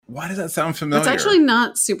Why does that sound familiar? It's actually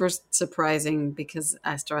not super surprising because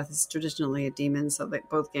Astaroth is traditionally a demon, so that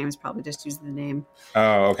both games probably just use the name.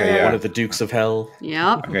 Oh, okay, yeah. One of the Dukes of Hell.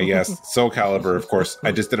 Yep. Okay, yes. Soul Calibur, of course.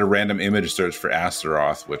 I just did a random image search for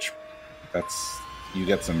Astaroth, which you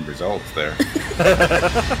get some results there.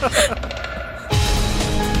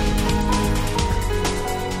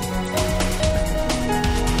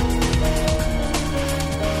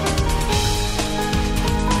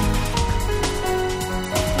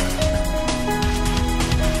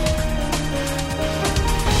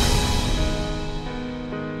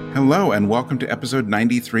 Hello, and welcome to episode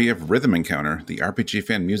 93 of Rhythm Encounter, the RPG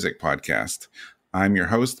fan music podcast. I'm your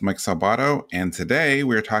host, Mike Salbato, and today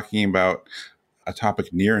we're talking about a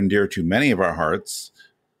topic near and dear to many of our hearts.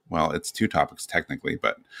 Well, it's two topics technically,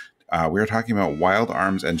 but we're talking about Wild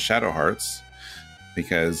Arms and Shadow Hearts,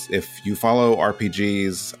 because if you follow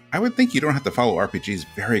RPGs, I would think you don't have to follow RPGs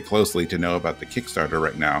very closely to know about the Kickstarter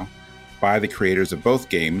right now by the creators of both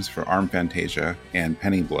games for Arm Fantasia and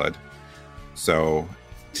Penny Blood. So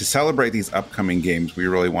to celebrate these upcoming games, we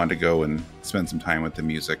really wanted to go and spend some time with the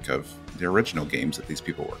music of the original games that these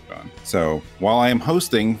people worked on. So while I am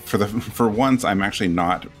hosting, for once, I'm actually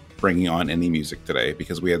not bringing on any music today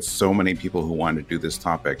because we had so many people who wanted to do this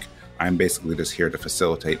topic. I'm basically just here to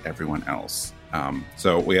facilitate everyone else.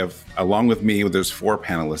 So we have, along with me, there's 4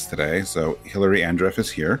 panelists today. So Hillary Andreff is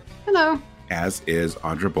here. Hello. As is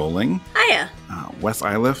Audra Bowling. Hiya. Wes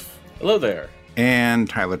Iliff. Hello there. And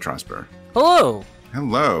Tyler Trosper. Hello.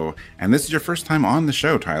 Hello. And this is your first time on the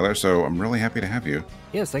show, Tyler, so I'm really happy to have you.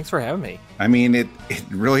 Yes, thanks for having me. I mean, it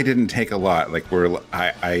really didn't take a lot. Like,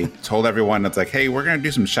 I told everyone, it's like, hey, we're going to do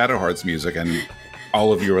some Shadow Hearts music, and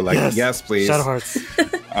all of you were like, yes please. Shadow Hearts.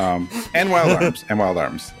 And Wild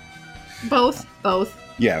Arms. Both.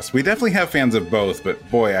 Yes, we definitely have fans of both, but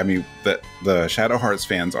boy, I mean, the Shadow Hearts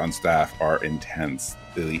fans on staff are intense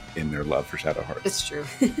in their love for Shadow Hearts. It's true.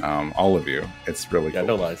 All of you. It's really cool.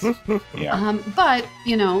 No lies. Yeah. But,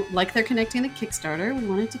 like they're connecting the Kickstarter, we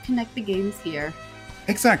wanted to connect the games here.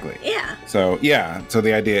 Exactly. Yeah. So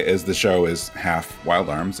the idea is the show is half Wild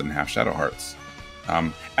Arms and half Shadow Hearts.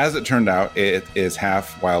 As it turned out, it is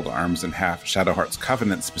half Wild Arms and half Shadow Hearts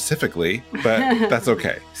Covenant specifically, but that's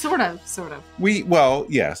okay. Sort of.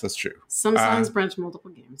 Yes, that's true. Some songs branch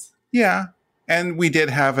multiple games. Yeah. And we did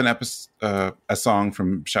have a song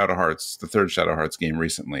from Shadow Hearts, the third Shadow Hearts game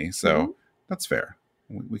recently, so that's fair.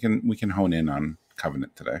 We can hone in on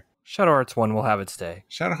Covenant today. Shadow Hearts 1 will have its day.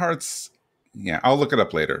 Shadow Hearts, yeah, I'll look it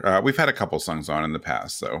up later. We've had a couple songs on in the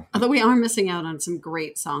past, so. Although we are missing out on some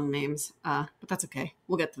great song names, but that's okay.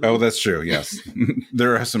 We'll get to them. Oh, that's true, yes.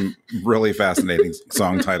 There are some really fascinating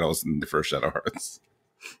song titles in the first Shadow Hearts.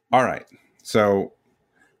 All right, so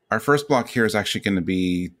our first block here is actually going to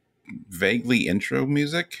be vaguely intro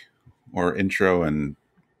music, or intro and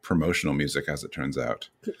promotional music, as it turns out.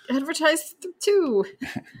 Advertise 2.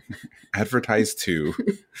 Advertise 2.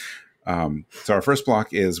 So our first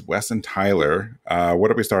block is Wes and Tyler.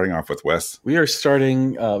 What are we starting off with, Wes? We are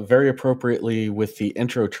starting very appropriately with the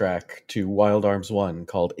intro track to Wild Arms 1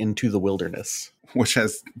 called Into the Wilderness. Which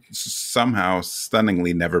has somehow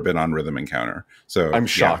stunningly never been on Rhythm Encounter. So I'm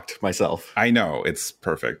shocked myself. I know, it's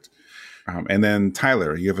perfect. And then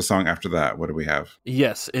Tyler, you have a song after that. What do we have?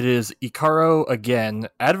 Yes, it is Ikaro Again,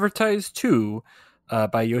 Advertise 2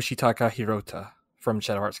 by Yoshitaka Hirota from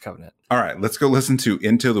Shadow Hearts Covenant. All right, let's go listen to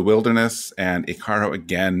Into the Wilderness and Ikaro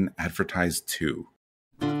Again, Advertise 2.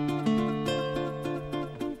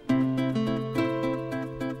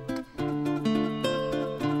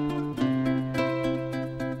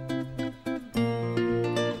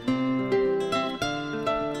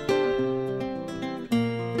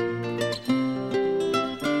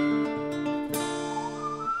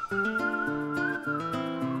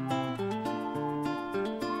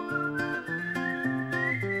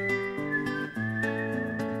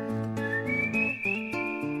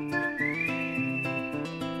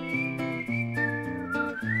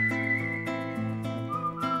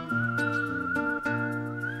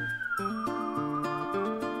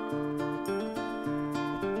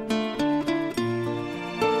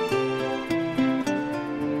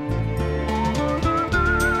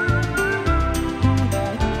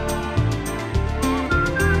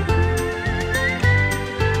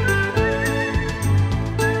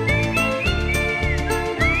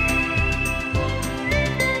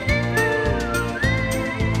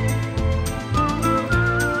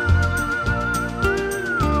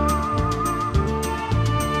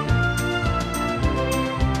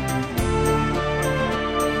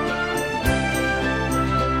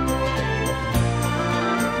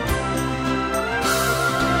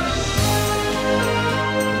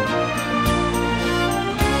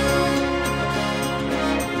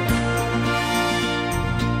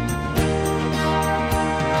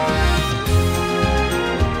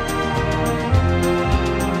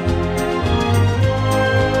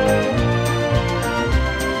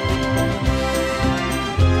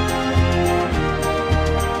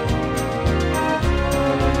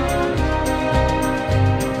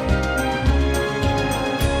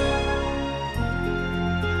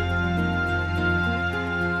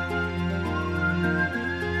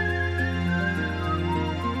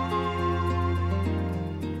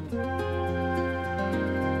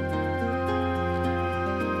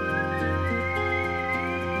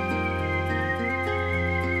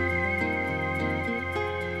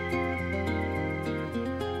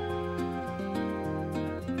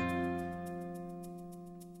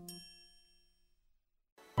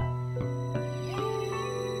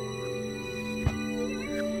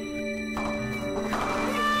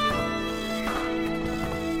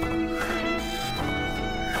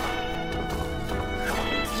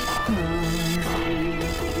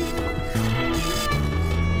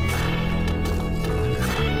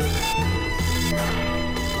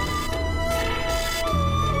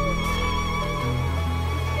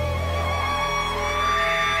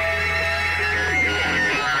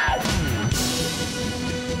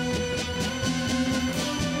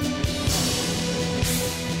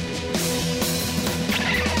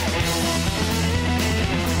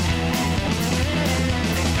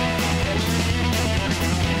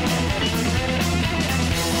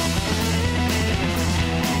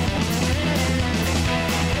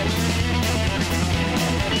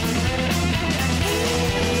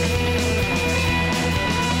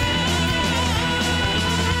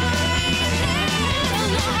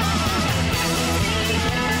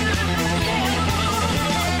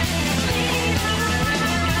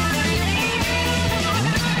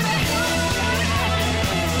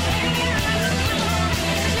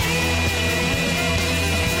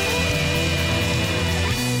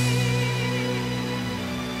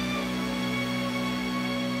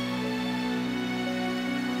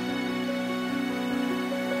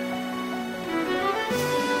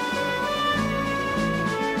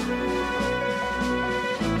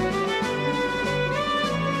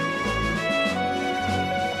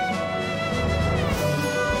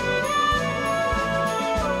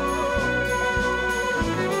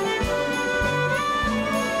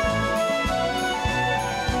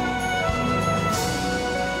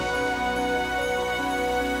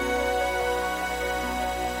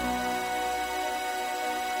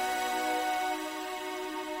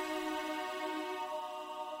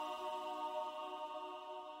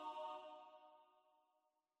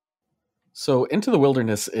 So Into the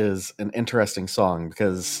Wilderness is an interesting song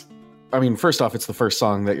because, I mean, first off, it's the first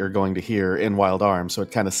song that you're going to hear in Wild Arms, so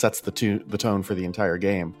it kind of sets the tone for the entire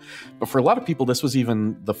game. But for a lot of people, this was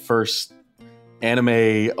even the first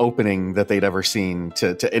anime opening that they'd ever seen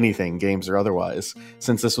to anything, games or otherwise,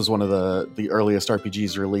 since this was one of the earliest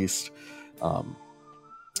RPGs released on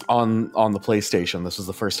the PlayStation. This was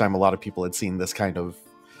the first time a lot of people had seen this kind of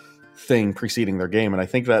thing preceding their game, and I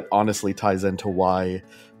think that honestly ties into why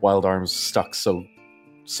Wild Arms stuck so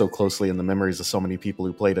closely in the memories of so many people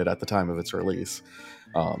who played it at the time of its release.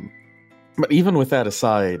 But even with that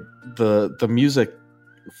aside, the music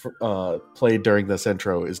played during this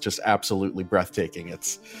intro is just absolutely breathtaking.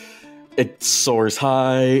 It soars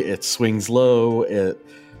high, it swings low, it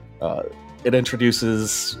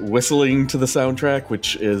introduces whistling to the soundtrack,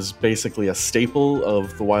 which is basically a staple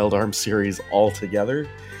of the Wild Arms series altogether.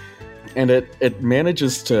 And it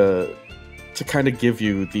manages to kind of give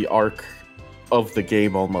you the arc of the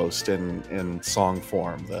game almost in song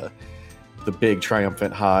form. The big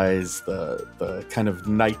triumphant highs, the kind of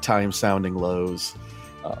nighttime sounding lows.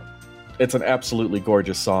 It's an absolutely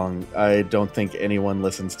gorgeous song. I don't think anyone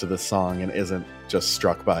listens to this song and isn't just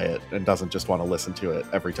struck by it and doesn't just want to listen to it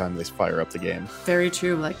every time they fire up the game. Very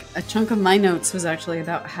true. Like, a chunk of my notes was actually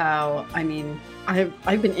about how, I mean,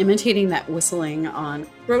 I've been imitating that whistling on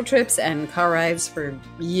road trips and car rides for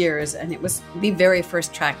years, and it was the very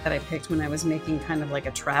first track that I picked when I was making kind of like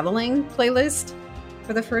a traveling playlist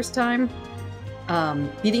for the first time.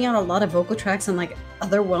 Beating out a lot of vocal tracks and like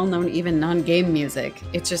other well-known, even non-game music.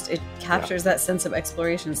 It captures that sense of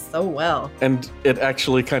exploration so well. And it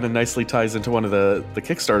actually kind of nicely ties into one of the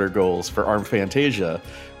Kickstarter goals for Armed Fantasia,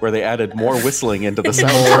 where they added more whistling into the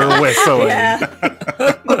soundtrack. More whistling.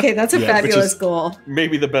 Yeah. Okay, that's a fabulous goal.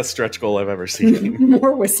 Maybe the best stretch goal I've ever seen.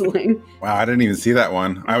 More whistling. Wow, I didn't even see that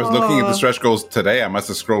one. I was looking at the stretch goals today. I must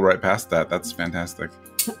have scrolled right past that. That's fantastic.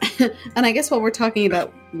 And I guess while we're talking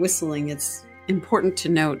about whistling, it's important to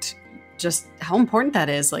note just how important that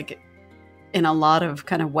is, like, in a lot of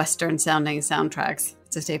kind of Western sounding soundtracks.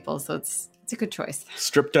 It's a staple, so it's a good choice.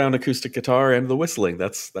 Stripped down acoustic guitar and the whistling.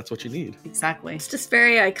 That's what you need. Exactly. It's just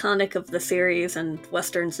very iconic of the series and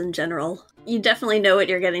Westerns in general. You definitely know what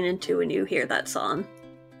you're getting into when you hear that song,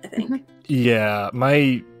 I think. Mm-hmm. Yeah,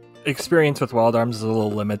 my experience with Wild Arms is a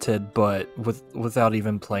little limited, but without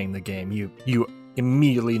even playing the game, you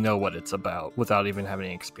immediately know what it's about without even having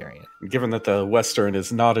any experience. Given that the Western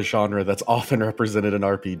is not a genre that's often represented in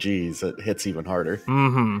RPGs, it hits even harder.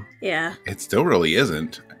 Mm-hmm. Yeah. It still really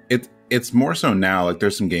isn't. It's more so now. Like,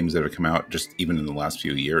 there's some games that have come out just even in the last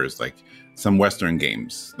few years, like some Western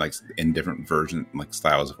games, like in different versions, like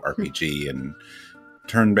styles of RPG and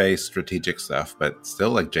turn-based strategic stuff, but still,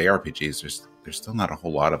 like JRPGs, there's still not a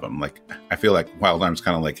whole lot of them. Like, I feel like Wild Arms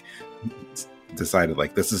kind of like decided,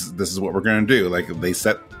 like, this is what we're going to do. Like, they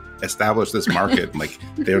established this market. Like,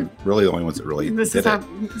 they're really the only ones that really this is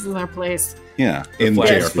our place. Yeah, in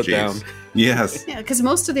JRPGs. Down. Yes. Yeah, because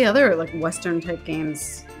most of the other like Western type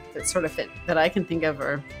games that sort of fit that I can think of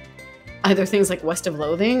are either things like West of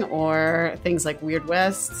Loathing or things like Weird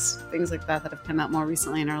Wests, things like that have come out more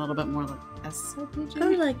recently and are a little bit more like SRPG. Oh,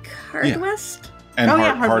 like Hard Yeah. West? And Oh,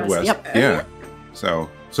 yeah, Hard Hard West. West, yep. Yeah.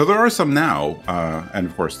 So there are some now, and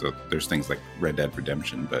of course there's things like Red Dead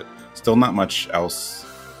Redemption, but still not much else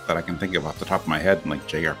that I can think of off the top of my head, like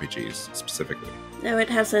JRPGs specifically. No, it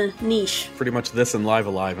has a niche. Pretty much this and Live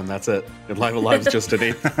Alive, and that's it. And Live Alive's just an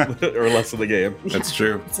eighth or less of the game. That's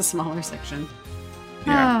true. It's a smaller section.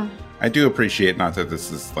 Yeah. I do appreciate, not that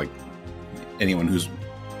this is like anyone who's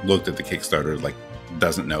looked at the Kickstarter like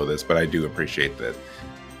doesn't know this, but I do appreciate that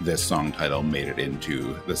this song title made it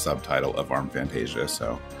into the subtitle of Arm Fantasia,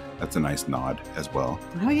 so that's a nice nod as well.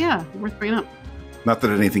 Oh yeah, worth bringing up. Not that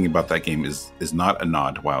anything about that game is not a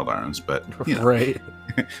nod to Wild Arms, but you know, Right.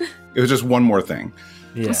 it was just one more thing.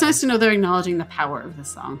 Yeah. It's nice to know they're acknowledging the power of the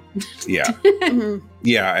song. Yeah. Mhm.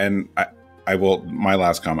 Yeah, and I will. My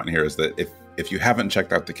last comment here is that if you haven't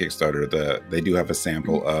checked out the Kickstarter, they do have a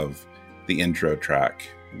sample of the intro track,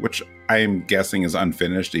 which I am guessing is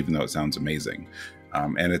unfinished, even though it sounds amazing,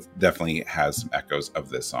 and it definitely has some echoes of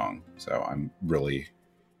this song. So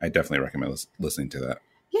I definitely recommend listening to that.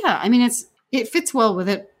 Yeah, I mean it fits well with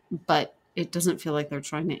it, but it doesn't feel like they're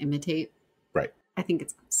trying to imitate. Right. I think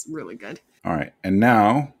it's really good. All right, and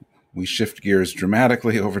now we shift gears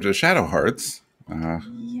dramatically over to Shadow Hearts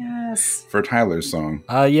Yes. for Tyler's song.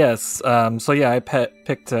 Yes. So yeah, I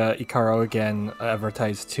picked Ikaro again,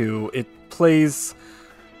 Advertise 2. It plays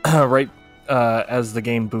right as the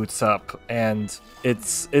game boots up, and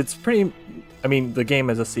it's pretty. I mean, the game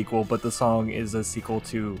is a sequel, but the song is a sequel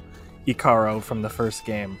to Ikaro from the first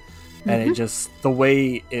game, and it just, the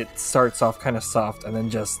way it starts off kind of soft, and then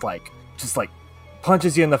just like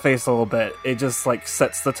punches you in the face a little bit. It just like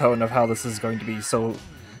sets the tone of how this is going to be so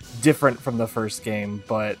different from the first game,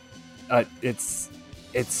 but it's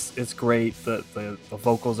great. The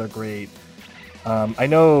vocals are great. I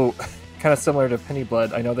know, kind of similar to Penny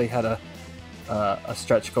Blood, I know they had a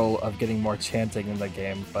stretch goal of getting more chanting in the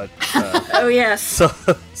game, but Oh, yes. so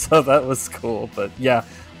that was cool. But yeah,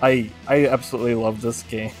 I absolutely love this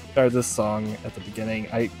game, or this song at the beginning.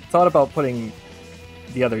 I thought about putting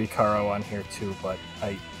the other Ikaro on here too, but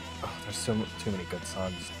there's too many good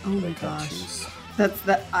songs Oh that my I can't gosh. choose.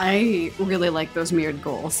 I really like those mirrored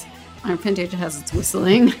goals. Iron Fantasia has its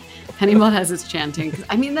whistling. Penny Blood has its chanting.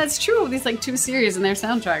 I mean, that's true of these like two series and their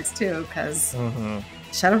soundtracks too, because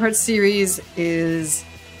Shadow Hearts series is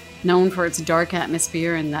known for its dark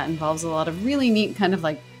atmosphere, and that involves a lot of really neat kind of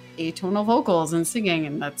like atonal vocals and singing,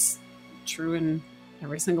 and that's true in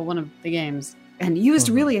every single one of the games. And used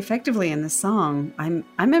really effectively in this song.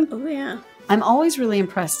 Oh, yeah. I'm always really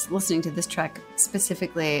impressed listening to this track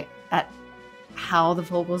specifically at how the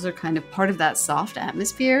vocals are kind of part of that soft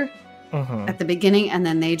atmosphere at the beginning, and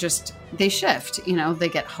then they shift, they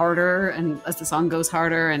get harder, and as the song goes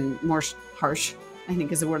harder and more harsh, I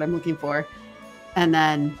think is the word I'm looking for, and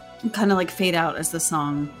then kind of like fade out as the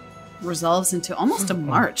song resolves into almost a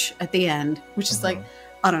march at the end, which is like,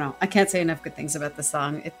 I don't know, I can't say enough good things about the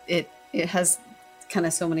song. It has kind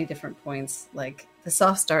of so many different points, like the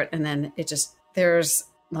soft start, and then there's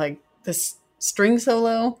like this string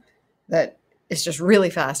solo that is just really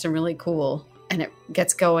fast and really cool, and it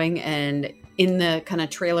gets going, and in the kind of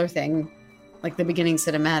trailer thing, like the beginning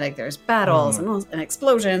cinematic, there's battles and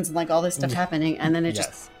explosions and like all this stuff happening, and then it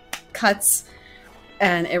just cuts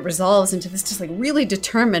and it resolves into this just like really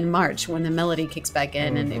determined march when the melody kicks back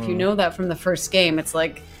in. And if you know that from the first game, it's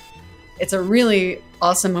like, it's a really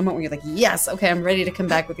awesome moment where you're like, yes, okay, I'm ready to come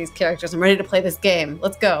back with these characters. I'm ready to play this game.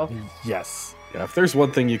 Let's go. Yes. Yeah, if there's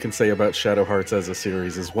one thing you can say about Shadow Hearts as a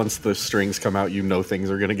series is once the strings come out, you know things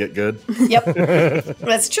are going to get good. Yep.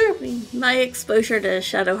 That's true. My exposure to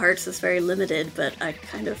Shadow Hearts is very limited, but I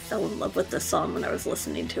kind of fell in love with this song when I was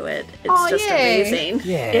listening to it. It's Aw, just yay. amazing.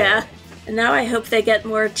 Yeah. And now I hope they get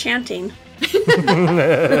more chanting.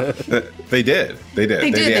 They did. They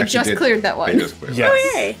They actually just cleared that one. They just cleared Yes.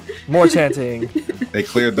 Oh, yay. More chanting. They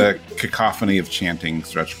cleared the cacophony of chanting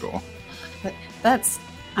stretch goal. But that's,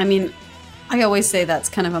 I mean, I always say that's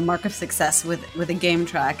kind of a mark of success with a game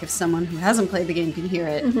track. If someone who hasn't played the game can hear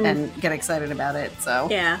it and get excited about it. So,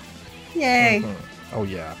 Yeah. yay. Oh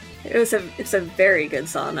yeah. It's a very good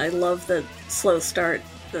song. I love the slow start,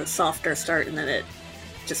 the softer start, and then it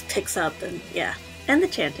just picks up, and the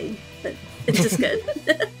chanting. But it's just good.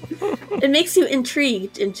 It makes you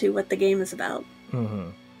intrigued into what the game is about,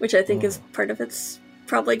 which I think is part of its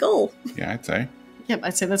probably goal. Yeah, I'd say. Yep,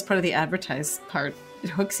 I'd say that's part of the advertised part. It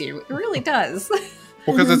hooks you. It really does.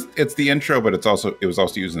 Well, because it's the intro, but it was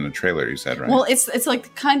also used in a trailer. You said, right? Well, it's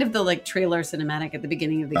like kind of the like trailer cinematic at the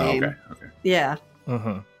beginning of the game. Okay. Yeah.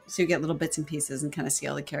 So you get little bits and pieces and kind of see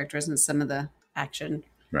all the characters and some of the action.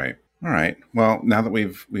 Right. All right. Well, now that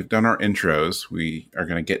we've done our intros, we are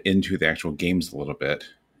going to get into the actual games a little bit.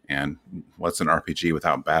 And what's an RPG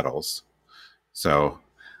without battles? So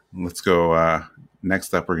let's go.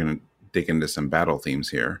 Next up, we're going to dig into some battle themes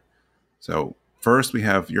here. So first, we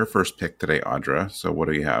have your first pick today, Audra. So what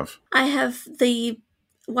do you have? I have the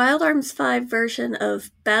Wild Arms 5 version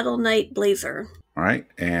of Battle Knight Blazer. All right.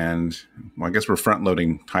 And well, I guess we're front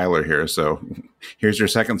loading Tyler here. So here's your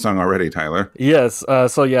second song already, Tyler. Yes.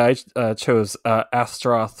 So yeah, I chose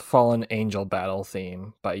Astaroth Fallen Angel Battle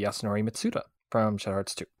Theme by Yasunori Mitsuda from Shadow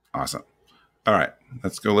Hearts 2. Awesome. All right.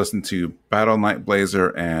 Let's go listen to Battle Knight Blazer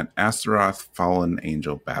and Astaroth Fallen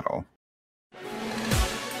Angel Battle.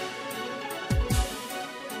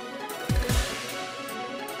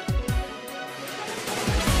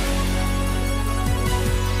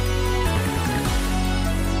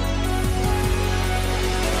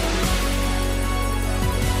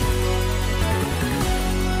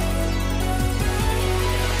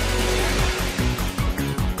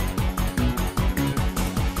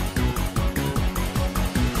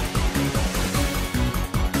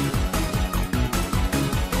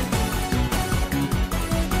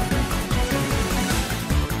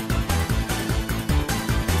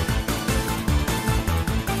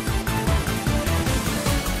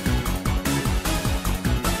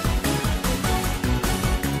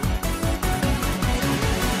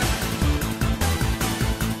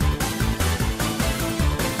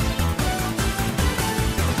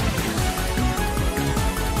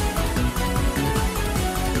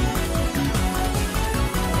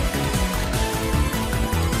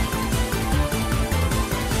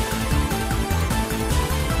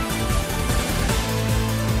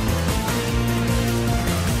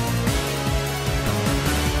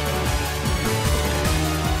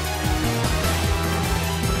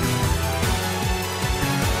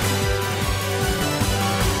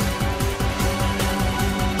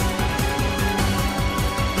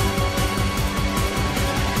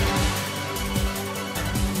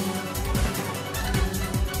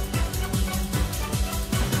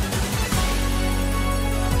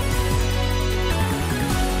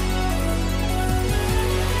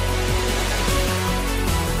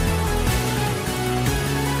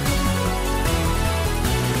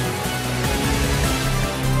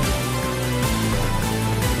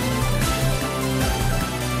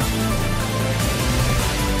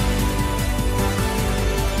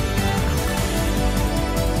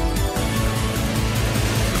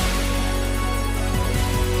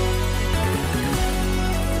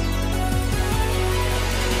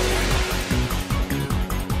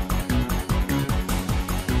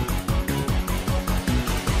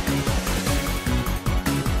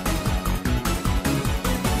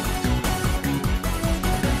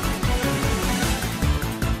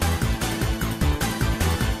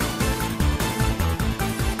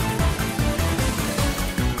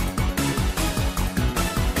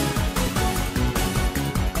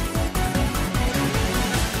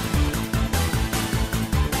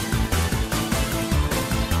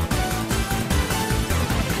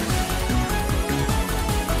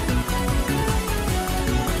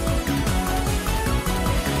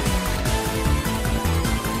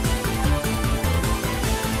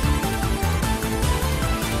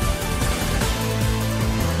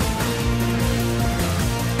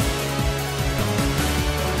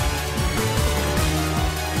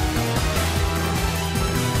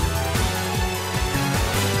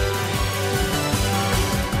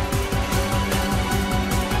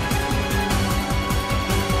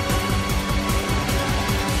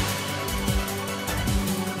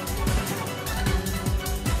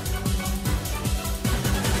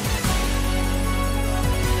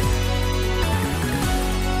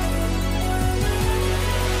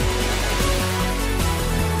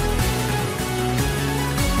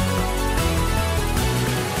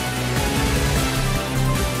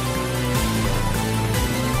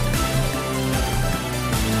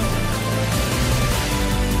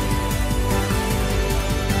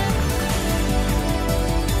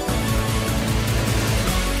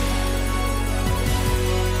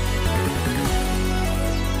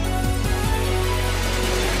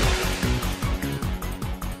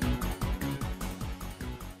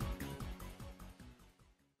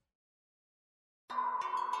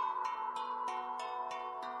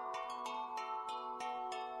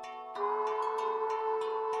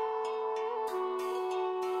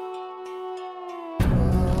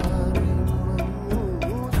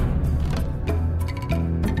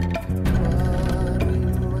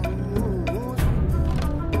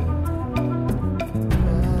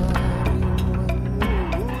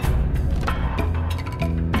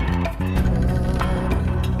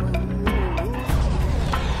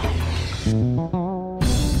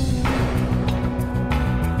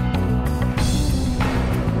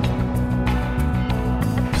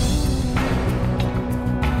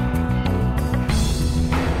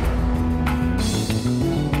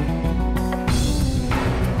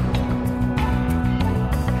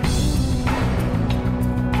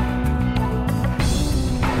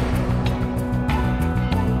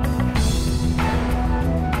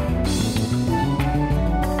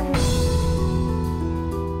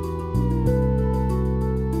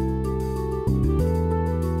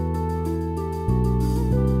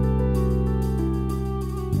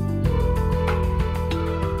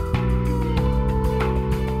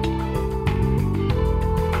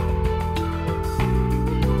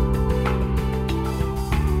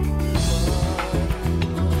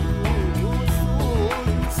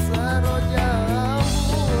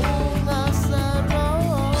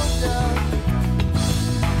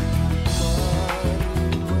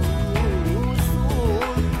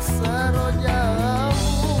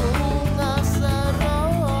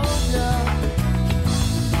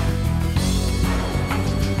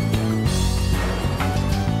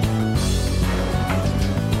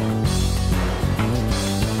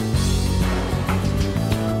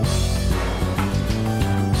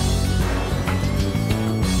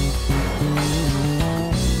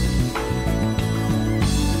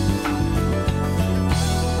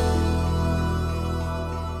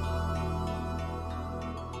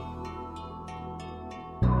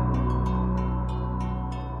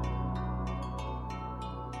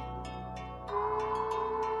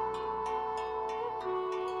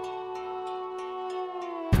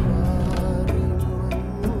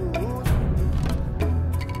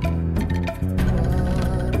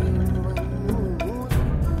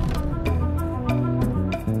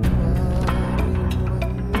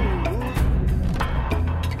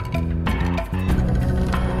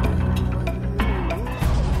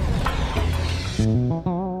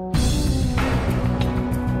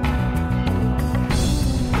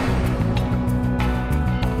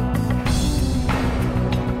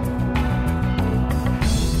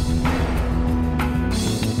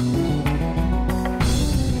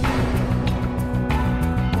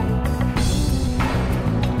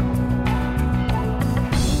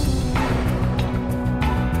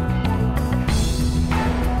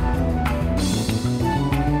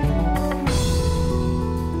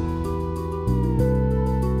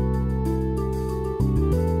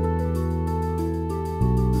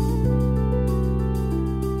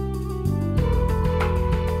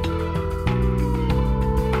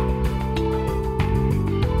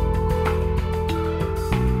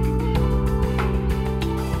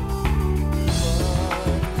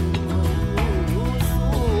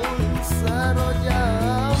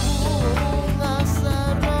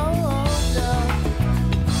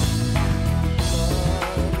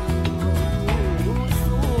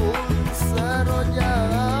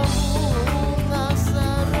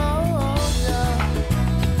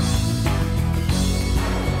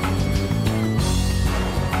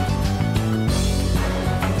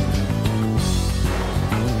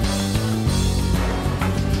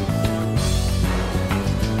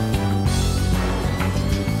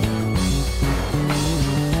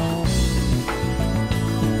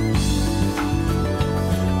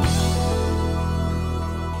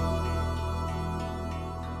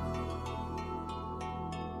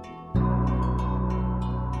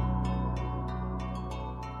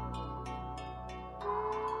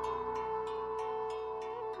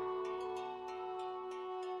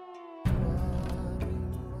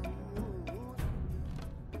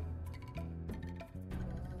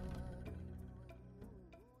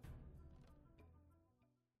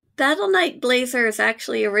 Battle Knight Blazer is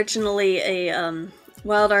actually originally a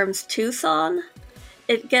Wild Arms 2 song.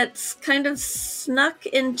 It gets kind of snuck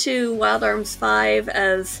into Wild Arms 5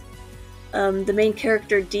 as the main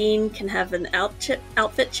character, Dean, can have an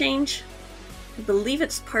outfit change. I believe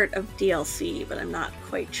it's part of DLC, but I'm not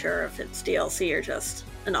quite sure if it's DLC or just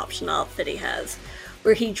an optional outfit he has,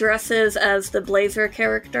 where he dresses as the Blazer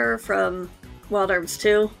character from Wild Arms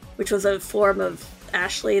 2, which was a form of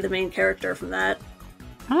Ashley, the main character from that.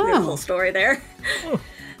 Oh. There's a whole story there.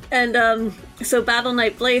 And so Battle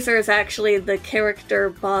Knight Blazer is actually the character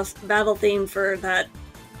boss battle theme for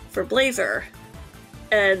Blazer.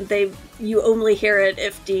 And you only hear it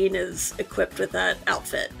if Dean is equipped with that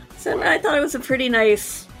outfit. So I thought it was a pretty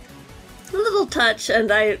nice little touch, and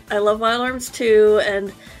I love Wild Arms 2,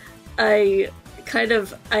 and I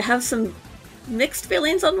have some mixed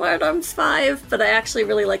feelings on Wild Arms 5, but I actually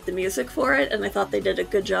really like the music for it, and I thought they did a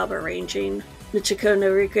good job arranging Michiko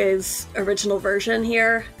Norike's original version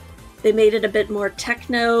here. They made it a bit more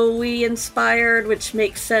techno-y inspired, which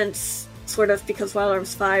makes sense, sort of, because Wild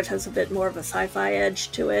Arms 5 has a bit more of a sci-fi edge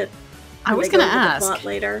to it. I was going to ask. The plot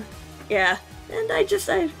later. Yeah. And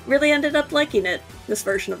I really ended up liking it, this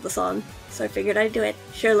version of the song. So I figured I'd do it.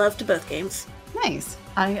 Share love to both games. Nice.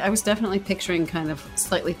 I was definitely picturing kind of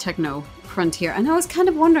slightly techno frontier. And I was kind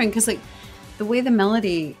of wondering, because like the way the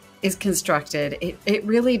melody is constructed, it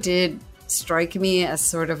really did strike me as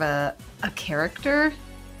sort of a character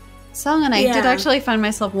song. And I did actually find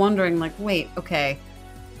myself wondering, like, wait, okay,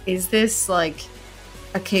 is this like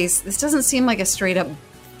a case? This doesn't seem like a straight up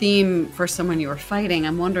theme for someone you were fighting.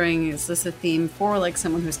 I'm wondering, is this a theme for like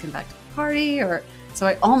someone who's come back to the party? Or so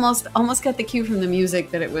I almost got the cue from the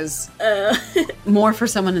music that it was more for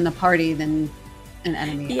someone in the party than an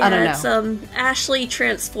enemy. Yeah, I don't know. It's Ashley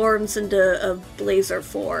transforms into a Blazer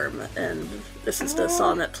form, and this is the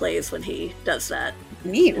song that plays when he does that.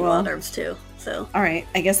 Neat. In Wild Arms 2. So all right,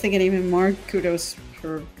 I guess they get even more kudos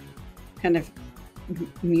for kind of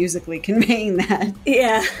musically conveying that.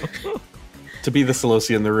 Yeah. To be the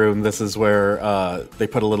Solosi in the room, this is where they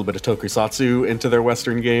put a little bit of tokusatsu into their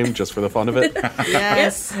Western game just for the fun of it.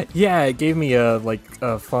 Yes. Yeah, it gave me a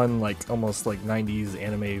fun, like almost like 90s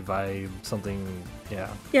anime vibe, something.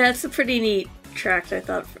 Yeah. Yeah, it's a pretty neat track. From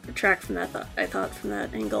that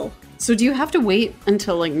angle. So do you have to wait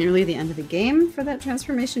until like nearly the end of the game for that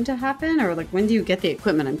transformation to happen, or like when do you get the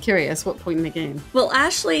equipment? I'm curious. What point in the game? Well,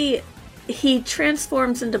 Ashley, he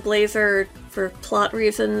transforms into Blazer for plot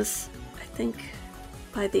reasons. I think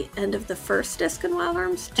by the end of the first disc in Wild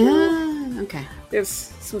Arms 2. Okay. There's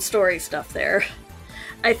some story stuff there.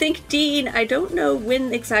 I think Dean, I don't know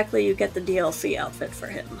when exactly you get the DLC outfit for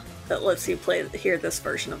him that lets you hear this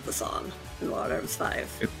version of the song in Wild Arms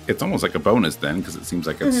 5. It's almost like a bonus then, because it seems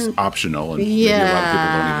like it's optional, and maybe a lot of people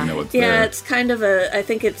don't even know it's there. Yeah, it's kind of I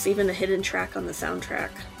think it's even a hidden track on the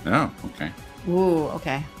soundtrack. Oh, okay. Ooh,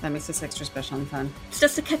 okay. That makes this extra special and fun. It's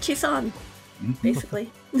just a catchy song, basically.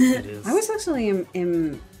 It is. I was actually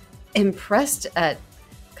impressed at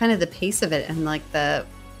kind of the pace of it and like the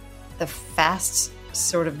fast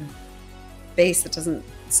sort of bass that doesn't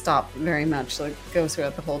stop very much, so it goes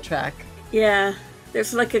throughout the whole track. Yeah,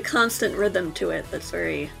 there's like a constant rhythm to it that's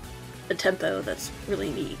a tempo that's really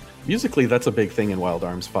neat. Musically, that's a big thing in Wild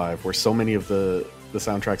Arms 5, where so many of the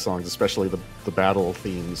soundtrack songs, especially the battle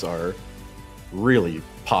themes, are really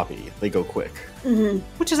poppy. They go quick. Mm-hmm.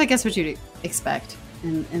 Which is, I guess, what you'd expect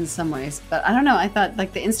in some ways. But I don't know, I thought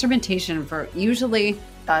like the instrumentation for, usually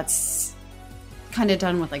that's kind of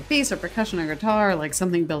done with like bass or percussion or guitar, like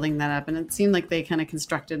something building that up, and it seemed like they kind of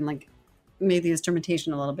constructed and like made the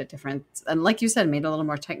instrumentation a little bit different, and like you said, made it a little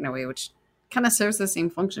more techno-y, which kind of serves the same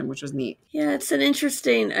function, which was neat. Yeah, it's an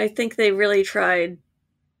interesting, I think they really tried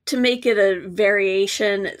to make it a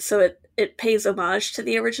variation so it pays homage to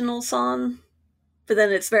the original song, but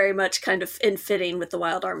then it's very much kind of in fitting with the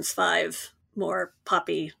Wild Arms 5 more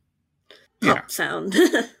poppy pop sound.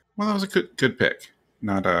 Well, that was a good pick.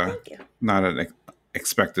 Not an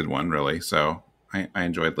expected one, really. So I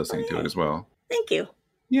enjoyed listening to it as well. Thank you.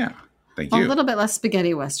 Yeah, thank you. A little bit less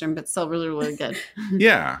spaghetti western, but still really, really good.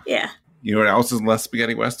 Yeah. Yeah. You know what else is less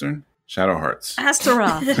spaghetti western? Shadow Hearts.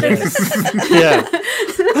 Astaroth. Yeah.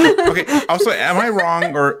 Okay. Also, am I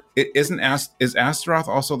wrong, or is Astaroth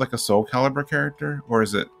also like a Soul Calibur character, or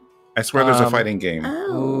is it? I swear, there's a fighting game.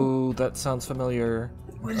 Oh, that sounds familiar.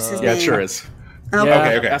 What is his Yeah, name? it sure is. Oh,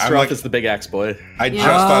 Yeah. Okay. Astaroth is the big axe boy. I just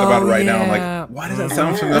thought about it right now. I'm yeah. like, why does that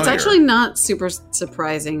sound familiar? It's actually not super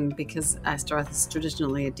surprising because Astaroth is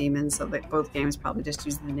traditionally a demon, so that both games probably just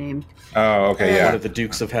use the name. Oh, okay, One yeah. of the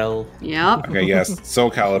Dukes of Hell. Yep. Okay, yes. Soul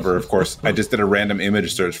Calibur, of course. I just did a random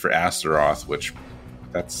image search for Astaroth, which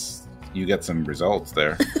that's you get some results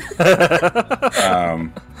there.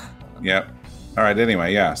 Yep. All right.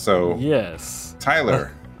 Anyway, yeah. So Yes.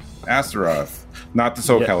 Tyler, Astaroth, not the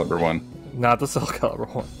Soul Yeah. Calibur one. Not the Soul Calibur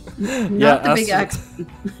one. Not the big axe.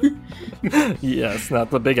 Yes, not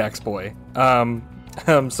the big axe boy.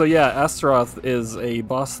 So yeah, Astaroth is a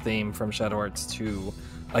boss theme from Shadow Hearts 2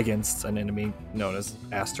 against an enemy known as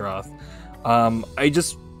Astaroth. I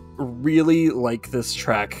just really like this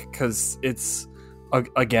track because it's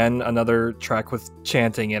again another track with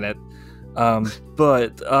chanting in it.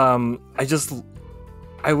 But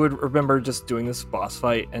I would remember just doing this boss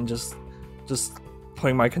fight and just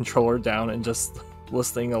putting my controller down and just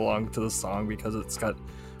listening along to the song because it's got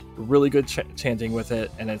really good chanting with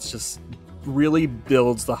it, and it's just really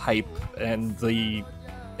builds the hype and the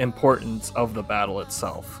importance of the battle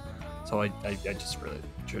itself. So I just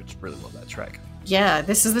really love that track. Yeah,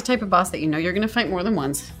 this is the type of boss that you know you're going to fight more than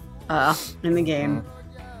once in the game.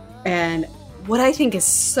 And what I think is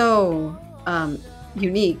so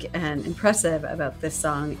unique and impressive about this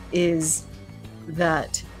song is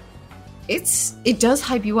that it does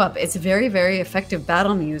hype you up. It's very, very effective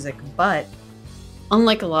battle music, but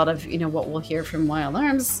unlike a lot of what we'll hear from Wild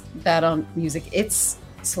Arms battle music, it's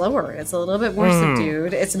slower. It's a little bit more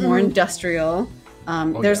subdued. It's more industrial.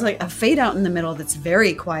 There's like a fade out in the middle that's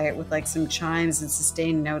very quiet with like some chimes and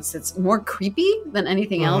sustained notes. It's more creepy than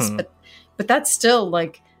anything else, but that's still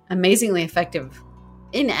like amazingly effective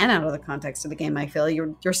in and out of the context of the game. I feel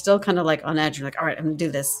you're still kind of like on edge. You're like, all right, I'm gonna do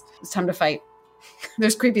this. It's time to fight.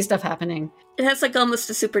 There's creepy stuff happening. It has like almost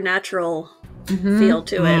a supernatural feel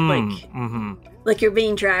to it, like you're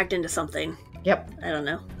being dragged into something. Yep. I don't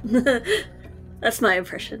know. That's my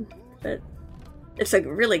impression, but it's a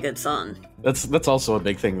really good song. That's also a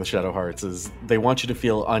big thing with Shadow Hearts is they want you to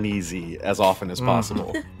feel uneasy as often as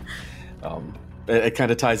possible. It kind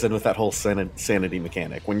of ties in with that whole sanity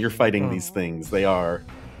mechanic. When you're fighting these things, they are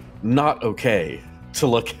not okay to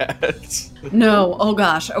look at. No. Oh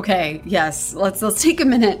gosh. Okay. Yes. Let's take a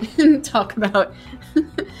minute and talk about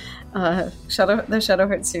the Shadow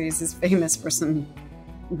Hearts series is famous for some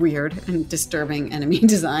weird and disturbing enemy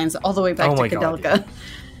designs, all the way back to Kadelka.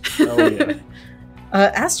 Oh yeah.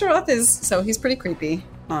 Astaroth he's pretty creepy.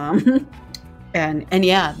 And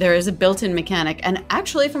yeah, there is a built-in mechanic. And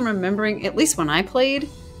actually, if I'm remembering, at least when I played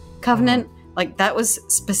Covenant, like that was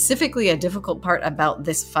specifically a difficult part about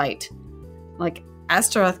this fight. Like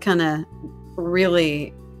Astaroth kind of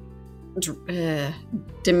really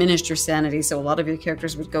diminished your sanity, so a lot of your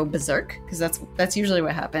characters would go berserk because that's usually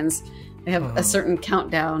what happens. They have a certain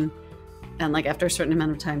countdown, and like after a certain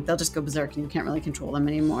amount of time, they'll just go berserk, and you can't really control them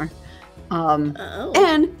anymore.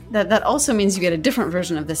 And that also means you get a different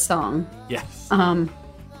version of this song. Yes.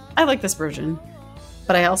 I like this version,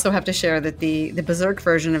 but I also have to share that the berserk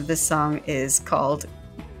version of this song is called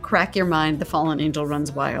 "Crack Your Mind, the Fallen Angel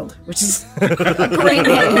Runs Wild," which is a great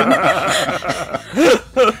name.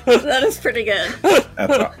 That is pretty good.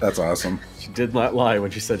 That's awesome. She did not lie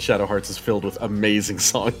when she said Shadow Hearts is filled with amazing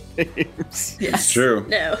song names. Yes. It's true.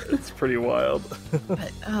 No. It's pretty wild.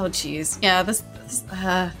 But oh geez, yeah, this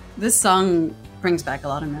song brings back a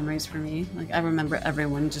lot of memories for me. Like I remember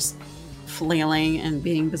everyone just flailing and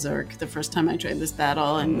being berserk the first time I tried this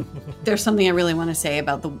battle, and there's something I really want to say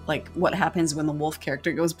about what happens when the wolf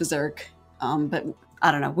character goes berserk. But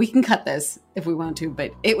I don't know. We can cut this if we want to,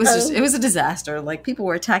 but it was it was a disaster. Like people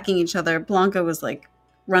were attacking each other. Blanca was like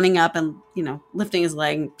running up and lifting his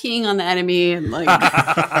leg, and peeing on the enemy, and like.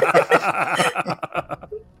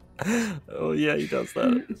 Oh yeah, he does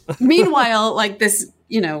that. Meanwhile, like this,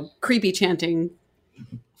 creepy chanting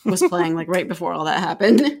was playing like right before all that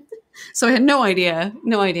happened. So I had no idea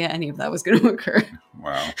any of that was going to occur.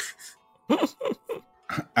 Wow.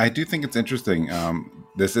 I do think it's interesting.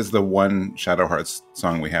 This is the one Shadow Hearts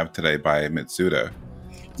song we have today by Mitsuda.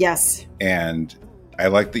 Yes. And I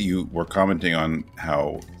like that you were commenting on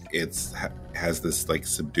how has this like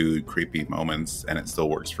subdued, creepy moments, and it still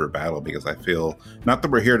works for a battle, because I feel, not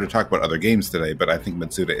that we're here to talk about other games today, but I think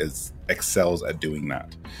Mitsuda excels at doing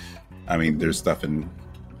that. I mean, there's stuff in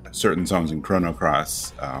certain songs in Chrono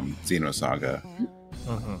Cross, Xenosaga.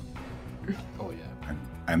 Oh yeah.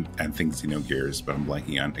 And think Xenogears, but I'm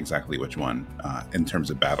blanking on exactly which one in terms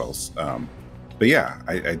of battles. But yeah,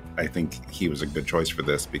 I think he was a good choice for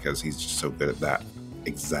this because he's just so good at that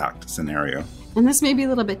exact scenario. And this may be a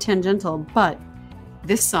little bit tangential, but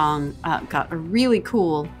this song got a really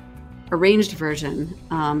cool arranged version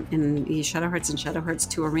in the Shadow Hearts and Shadow Hearts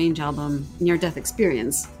 2 Arrange album, Near Death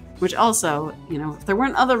Experience, which also, if there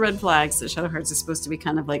weren't other red flags that Shadow Hearts is supposed to be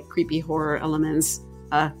kind of like creepy horror elements,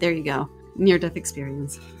 there you go. Near Death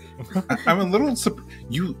Experience. I'm a little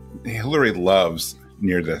Hillary loves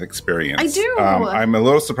near-death experience. I do. I'm a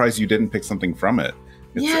little surprised you didn't pick something from it.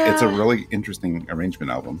 It's a Yeah. really interesting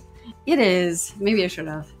arrangement album. It is. Maybe I should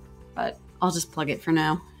have, but I'll just plug it for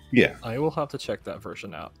now. Yeah. I will have to check that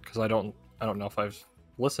version out because I don't know if I've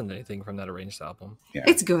listened to anything from that arranged album. Yeah.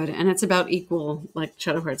 It's good, and it's about equal, like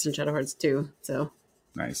Shadow Hearts and Shadow Hearts 2. So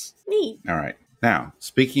Nice. Neat. All right. Now,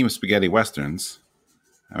 speaking of spaghetti westerns,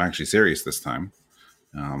 I'm actually serious this time.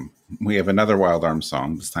 We have another Wild Arms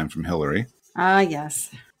song, this time from Hillary.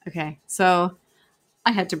 yes. Okay, so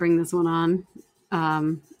I had to bring this one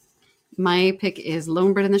on. My pick is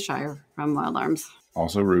Lone Bird in the Shire from Wild Arms.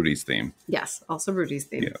 Also Rudy's theme. Yes, also Rudy's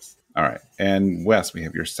theme. Yes. All right. And Wes, we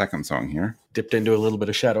have your second song here. Dipped into a little bit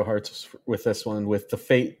of Shadow Hearts with this one, with the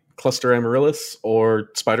Fate Cluster Amaryllis or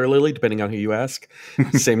Spider Lily, depending on who you ask.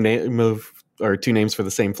 Same name or two names for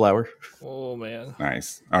the same flower. Oh man.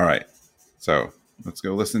 Nice. All right. So let's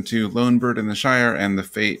go listen to Lone Bird in the Shire and the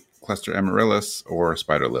Fate Cluster Amaryllis or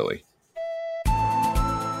Spider Lily.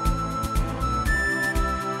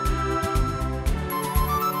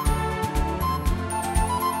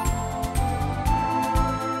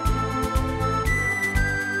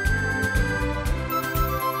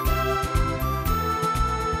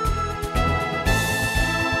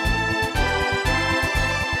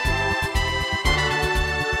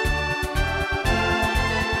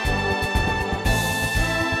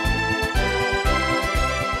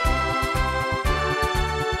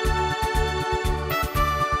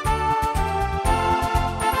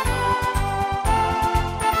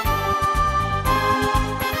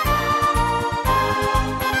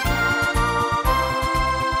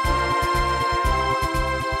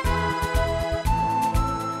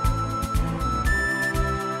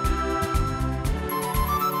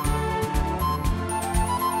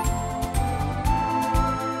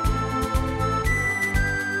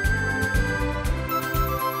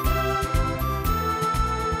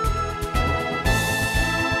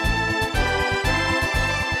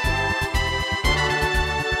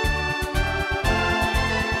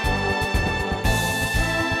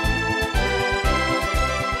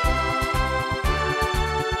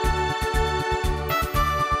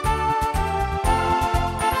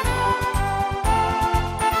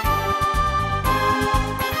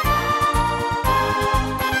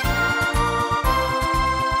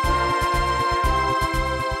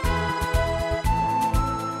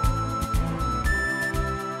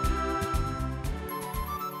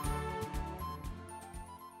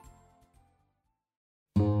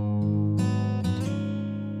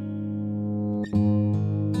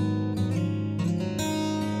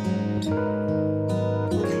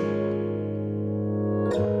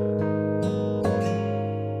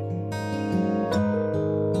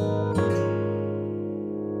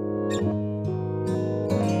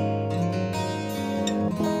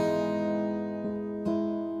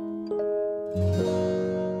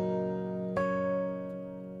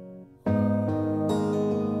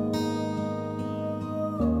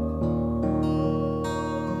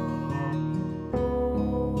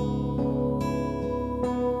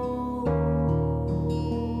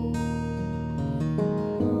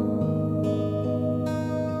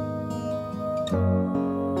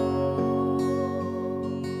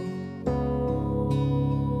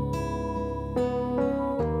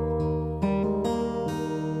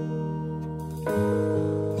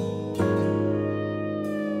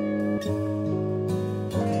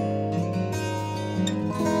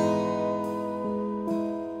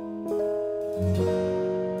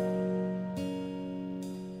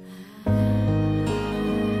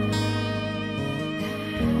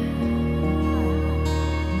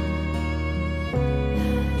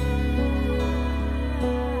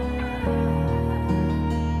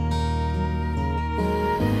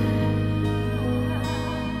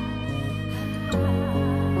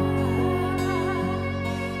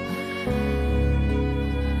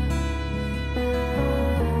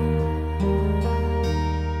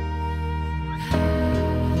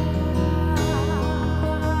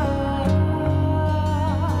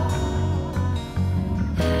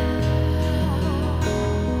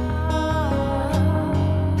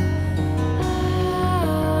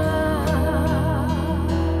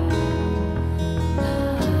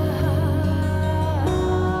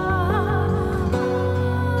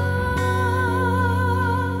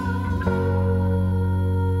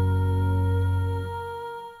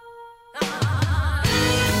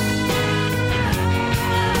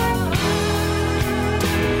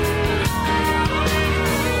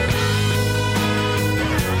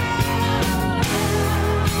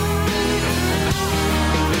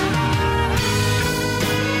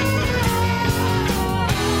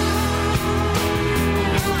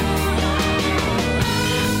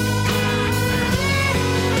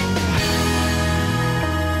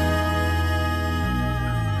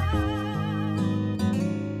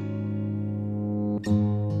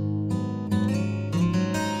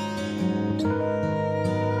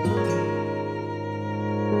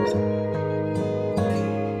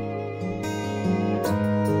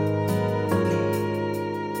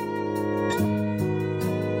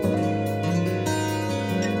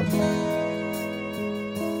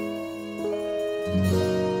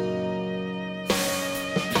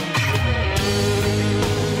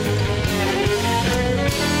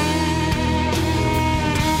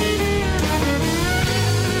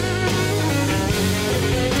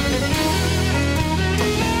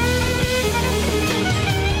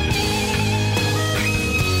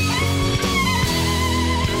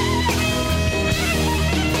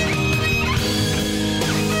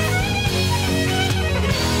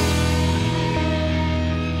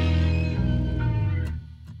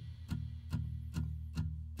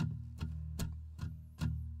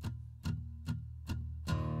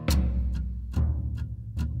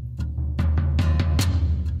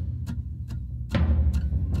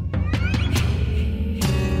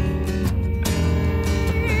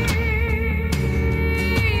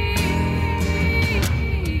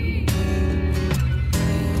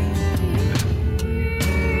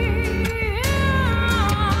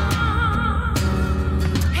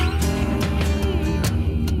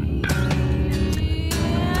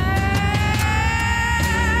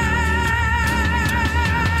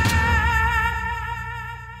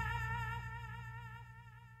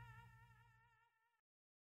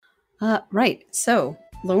 Right. So,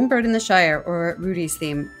 Lone Bird in the Shire, or Rudy's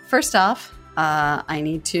theme. First off, I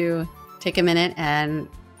need to take a minute and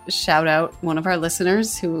shout out one of our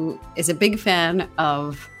listeners who is a big fan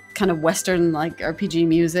of kind of Western like RPG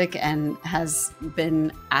music and has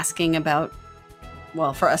been asking about,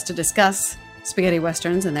 well, for us to discuss spaghetti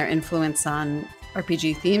Westerns and their influence on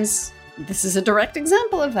RPG themes. This is a direct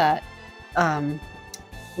example of that. Lone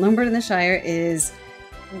Bird in the Shire is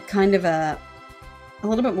kind of a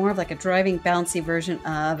little bit more of like a driving, bouncy version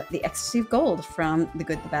of The Ecstasy of Gold from The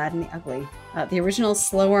Good, the Bad, and the Ugly. The original is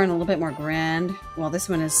slower and a little bit more grand, while this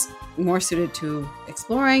one is more suited to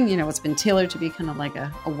exploring. You know, it's been tailored to be kind of like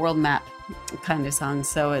a world map kind of song.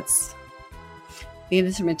 So the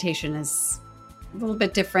instrumentation is a little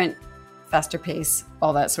bit different, faster pace,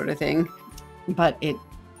 all that sort of thing. But it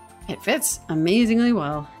fits amazingly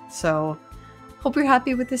well. So hope you're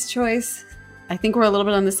happy with this choice. I think we're a little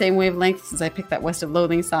bit on the same wavelength since I picked that West of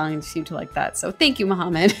Loathing song and you seem to like that. So thank you,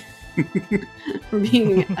 Mohammed, for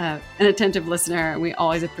being an attentive listener. We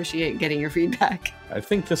always appreciate getting your feedback. I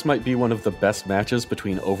think this might be one of the best matches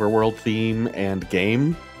between overworld theme and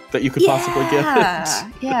game that you could possibly get.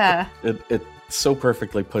 Yeah. It so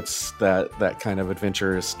perfectly puts that kind of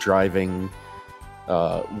adventurous driving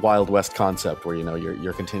Wild West concept where, you know,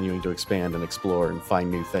 you're continuing to expand and explore and find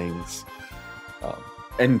new things.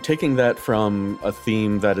 And taking that from a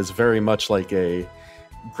theme that is very much like a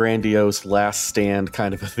grandiose Last Stand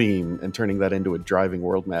kind of a theme and turning that into a driving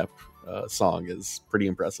world map song is pretty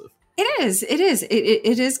impressive. It is.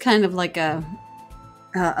 It is kind of like a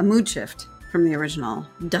mood shift from the original,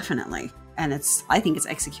 definitely. And I think it's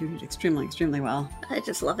executed extremely, extremely well. I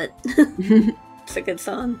just love it. It's a good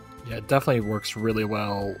song. Yeah, it definitely works really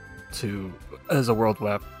well as a world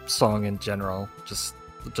map song in general. Just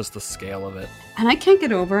the scale of it. And I can't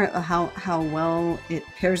get over how well it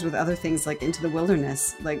pairs with other things like Into the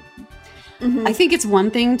Wilderness. Like, I think it's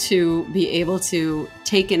one thing to be able to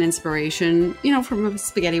take an inspiration, you know, from a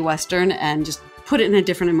spaghetti Western and just put it in a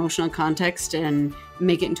different emotional context and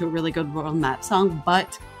make it into a really good world map song.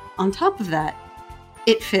 But on top of that,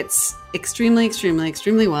 it fits extremely, extremely,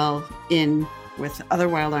 extremely well in with other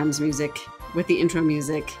Wild Arms music, with the intro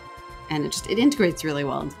music, and it integrates really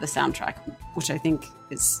well into the soundtrack, which I think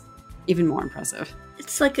is even more impressive.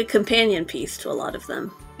 It's like a companion piece to a lot of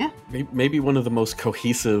them. Yeah. Maybe one of the most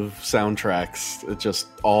cohesive soundtracks. It just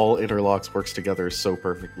all interlocks, works together so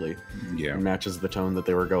perfectly. Yeah. It matches the tone that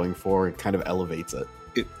they were going for. It kind of elevates it.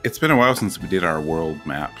 It's been a while since we did our world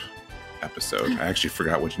map episode. I actually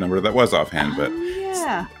forgot which number that was offhand, but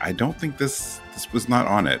yeah. I don't think this was not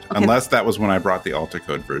on it. Okay. Unless that was when I brought the Alter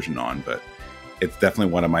Code version on, but it's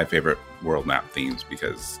definitely one of my favorite world map themes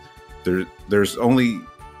because there's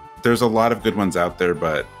a lot of good ones out there,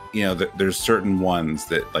 but you know, there's certain ones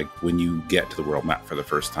that, like, when you get to the world map for the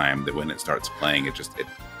first time, that when it starts playing, it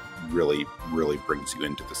really, really brings you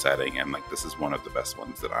into the setting. And like, this is one of the best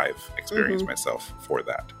ones that I've experienced myself for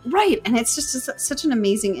that. Right. And it's just such an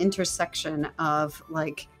amazing intersection of,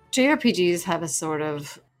 like, JRPGs have a sort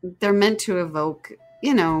of, they're meant to evoke,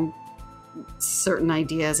 you know, certain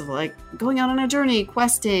ideas of like going out on a journey,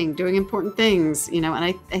 questing, doing important things, you know, and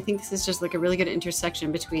I think this is just like a really good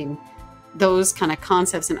intersection between those kind of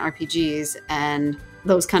concepts in RPGs and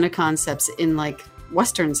those kind of concepts in like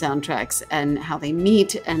Western soundtracks, and how they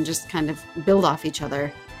meet and just kind of build off each other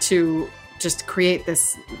to just create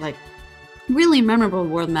this like really memorable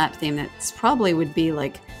world map theme that's probably would be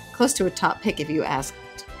like close to a top pick if you asked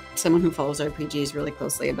someone who follows RPGs really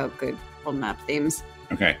closely about good world map themes.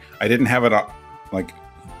 Okay, I didn't have it like,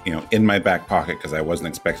 in my back pocket because I wasn't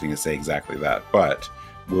expecting to say exactly that. But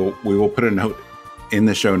we will put a note in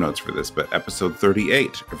the show notes for this. But episode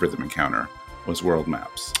 38 of Rhythm Encounter was world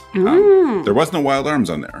maps. There was no Wild Arms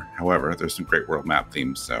on there. However, there's some great world map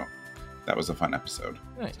themes, so that was a fun episode.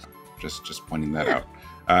 Nice. So just pointing that out.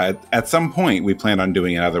 At some point, we plan on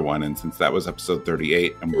doing another one, and since that was episode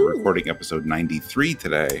 38, and we're recording episode 93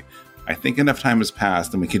 today, I think enough time has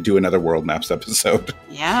passed, and we could do another World Maps episode.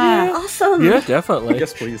 Yeah. Awesome. Yeah, definitely.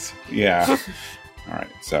 Yes, please. Yeah. All right.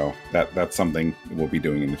 So that's something we'll be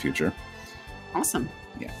doing in the future. Awesome.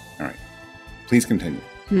 Yeah. All right. Please continue.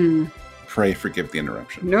 Pray forgive the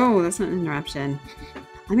interruption. No, that's not an interruption.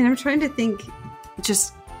 I mean, I'm trying to think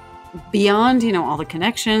just beyond, all the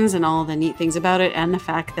connections and all the neat things about it, and the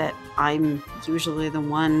fact that I'm usually the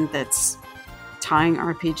one that's tying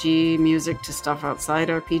RPG music to stuff outside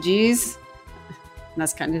RPGs. And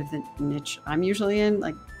that's kind of the niche I'm usually in.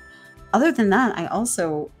 Like, other than that, I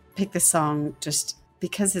also pick this song just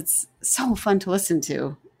because it's so fun to listen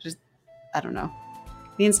to. Just, I don't know.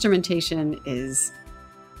 The instrumentation is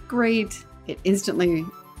great. It instantly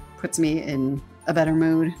puts me in a better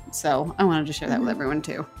mood. So I wanted to share that with everyone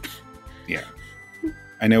too. Yeah.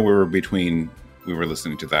 I know we were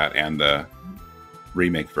listening to that and the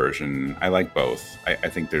remake version. I like both. I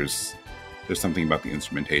think there's something about the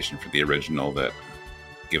instrumentation for the original that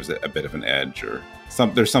gives it a bit of an edge, or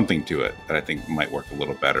there's something to it that I think might work a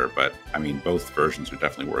little better. But I mean, both versions are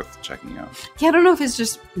definitely worth checking out. Yeah, I don't know if it's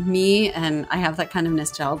just me and I have that kind of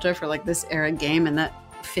nostalgia for like this era game, and that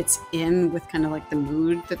fits in with kind of like the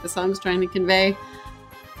mood that the song's trying to convey.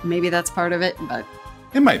 Maybe that's part of it, but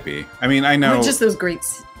it might be. I mean, I know just those great,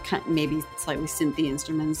 maybe slightly synthy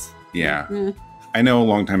instruments. Yeah. I know a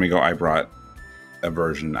long time ago I brought a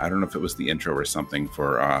version, I don't know if it was the intro or something,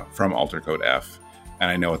 from Alter Code F.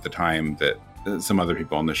 And I know at the time that some other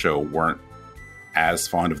people on the show weren't as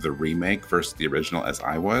fond of the remake versus the original as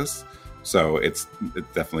I was. So it's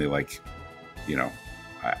definitely like,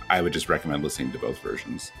 I would just recommend listening to both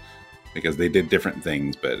versions because they did different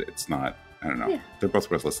things, but it's not, I don't know. Yeah. They're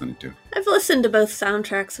both worth listening to. I've listened to both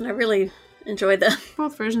soundtracks and I really enjoyed them.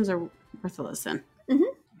 Both versions are worth a listen. Mm-hmm.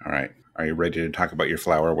 All right. Are you ready to talk about your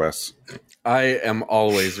flower, Wes? I am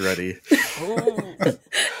always ready.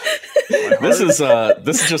 This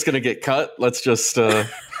is just going to get cut. Let's just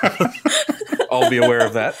all be aware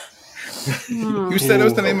of that. You said it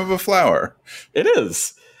was the name of a flower. It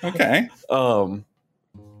is. Okay.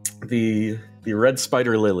 The red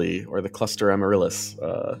spider lily, or the cluster amaryllis.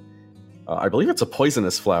 I believe it's a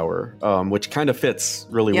poisonous flower, which kind of fits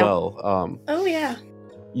really well. Oh yeah.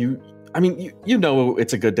 You know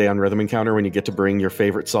it's a good day on Rhythm Encounter when you get to bring your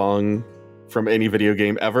favorite song from any video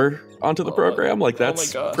game ever onto the program. Like,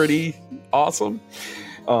 that's pretty awesome.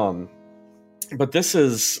 But this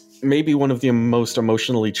is maybe one of the most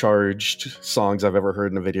emotionally charged songs I've ever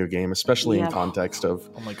heard in a video game, especially in context of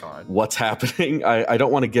what's happening. I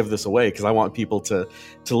don't want to give this away because I want people to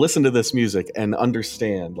listen to this music and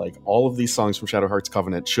understand, like, all of these songs from Shadow Hearts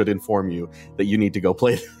Covenant should inform you that you need to go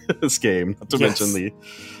play this game, not to mention the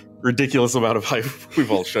ridiculous amount of hype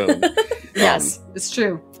we've all shown. Yes, it's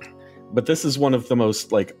true. But this is one of the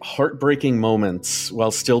most, like, heartbreaking moments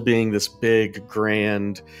while still being this big,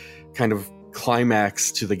 grand kind of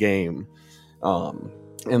climax to the game.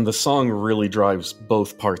 And the song really drives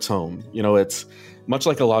both parts home. It's much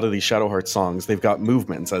like a lot of these Shadow Hearts songs. They've got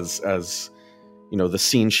movements as the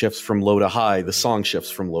scene shifts from low to high, the song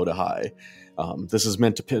shifts from low to high. This is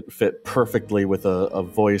meant to fit perfectly with a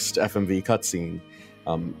voiced FMV cutscene.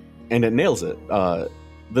 And it nails it.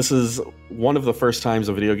 This is one of the first times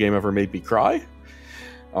a video game ever made me cry.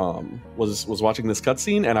 Was watching this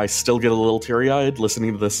cutscene, and I still get a little teary-eyed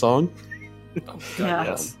listening to this song. Oh, God,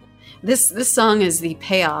 yes. This song is the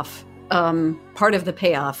payoff, part of the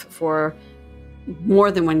payoff for more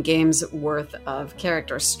than one game's worth of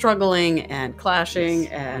characters struggling and clashing,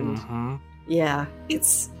 and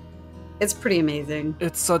it's pretty amazing.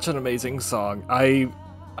 It's such an amazing song. I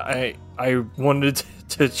wanted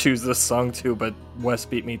to choose this song too, but Wes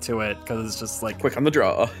beat me to it because it's just like quick on the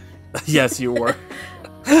draw. Yes, you were.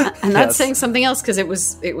 And that's saying something else because it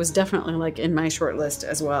was definitely like in my short list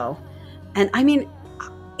as well. And I mean,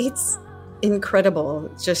 it's incredible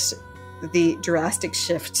just the drastic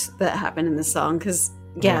shift that happened in the song. Because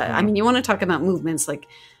I mean, you want to talk about movements, like,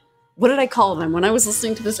 what did I call them when I was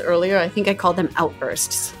listening to this earlier? I think I called them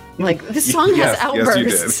outbursts. Like, this song has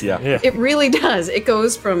outbursts. Yes, you did. Yeah. It really does. It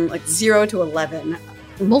goes from like 0 to 11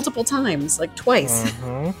 multiple times, like twice.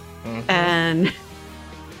 And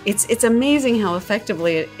it's amazing how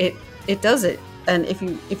effectively it does it. And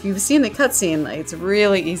if you've seen the cutscene, like, it's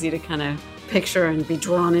really easy to kind of picture and be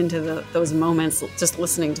drawn into those moments just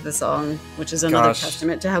listening to the song, which is another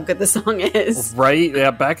testament to how good the song is. Right?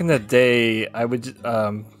 Yeah, back in the day, I would,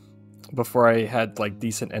 before I had like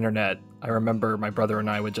decent internet, I remember my brother and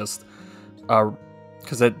I would just,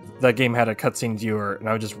 because that game had a cutscene viewer, and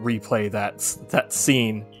I would just replay that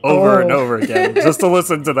scene over and over again just to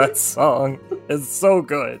listen to that song. It's so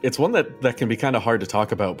good. It's one that can be kind of hard to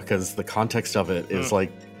talk about because the context of it is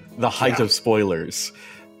like the height of spoilers,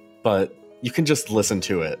 but you can just listen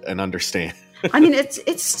to it and understand. I mean,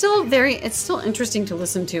 it's still interesting to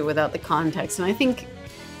listen to without the context, and I think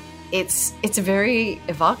it's very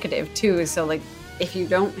evocative too. So like, if you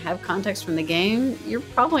don't have context from the game, you're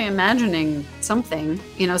probably imagining something,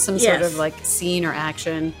 some sort of like scene or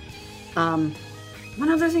action. One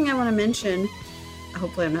other thing I want to mention,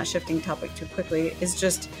 hopefully I'm not shifting topic too quickly, is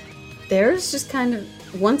just there's just kind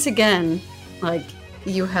of, once again, like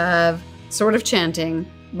you have sort of chanting,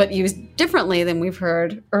 but used differently than we've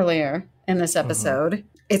heard earlier in this episode. Mm-hmm.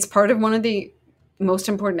 It's part of one of the most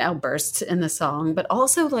important outbursts in the song, but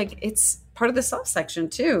also like it's part of the soft section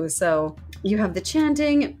too. So you have the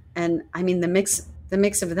chanting, and I mean the mix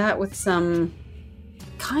of that with some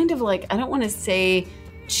kind of like, I don't want to say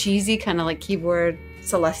cheesy, kind of like keyboard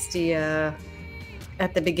Celestia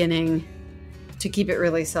at the beginning to keep it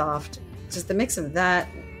really soft. Just the mix of that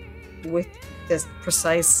with this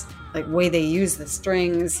precise like way they use the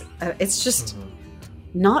strings. It's just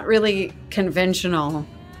not really conventional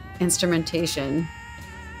instrumentation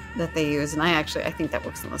that they use, and I think that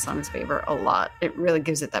works in the song's favor a lot. It really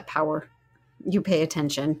gives it that power. You pay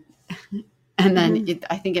attention, and then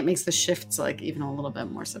I think it makes the shifts like even a little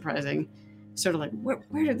bit more surprising. Sort of like,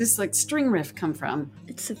 where did this like string riff come from?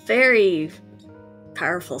 It's a very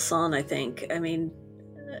powerful song, I think. I mean,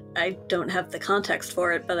 I don't have the context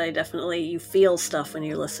for it, but you feel stuff when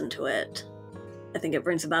you listen to it. I think it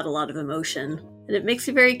brings about a lot of emotion, and it makes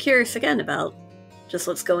you very curious again about just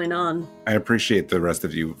what's going on. I appreciate the rest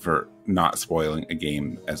of you for not spoiling a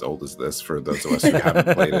game as old as this for those of us who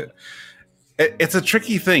haven't played it. It's a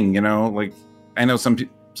tricky thing, like I know some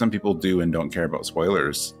people do and don't care about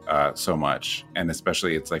spoilers so much, and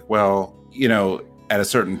especially it's like, well, at a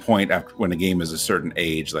certain point after when a game is a certain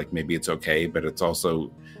age, like maybe it's okay, but it's also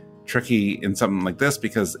tricky in something like this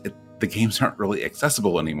because the games aren't really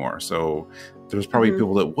accessible anymore. So there's probably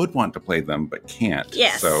people that would want to play them but can't.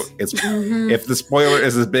 Yes. So it's if the spoiler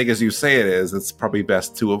is as big as you say it is, it's probably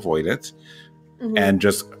best to avoid it and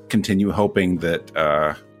just continue hoping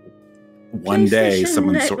that one day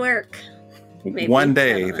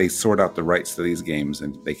they sort out the rights to these games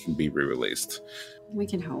and they can be re-released. We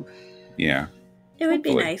can hope. Yeah. It would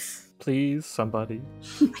be nice. Please, somebody.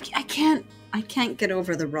 I can't get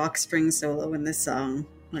over the rock string solo in this song.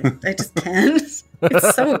 Like, I just can't.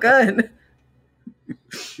 It's so good.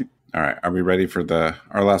 All right. Are we ready for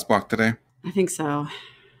our last block today? I think so.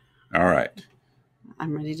 All right.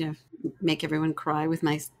 I'm ready to make everyone cry with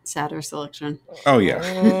my sadder selection. Oh, yeah.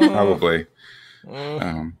 Probably.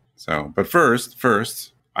 But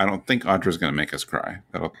first, I don't think Audra's going to make us cry.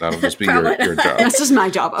 That'll just be your job. That's just my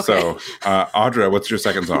job. Okay. So, Audra, what's your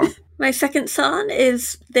second song? My second song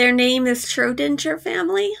is Their Name is Schrodinger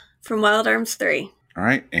Family from Wild Arms 3. All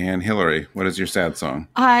right. And Hillary, what is your sad song?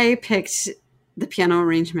 I picked the piano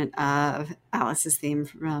arrangement of Alice's theme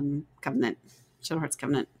from Covenant, Shadow Hearts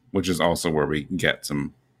Covenant. Which is also where we get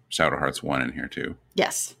some Shadow Hearts 1 in here, too.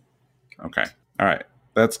 Yes. Okay. All right.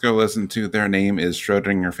 Let's go listen to Their Name is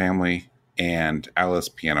Schrodinger Family and Alice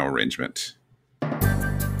piano arrangement.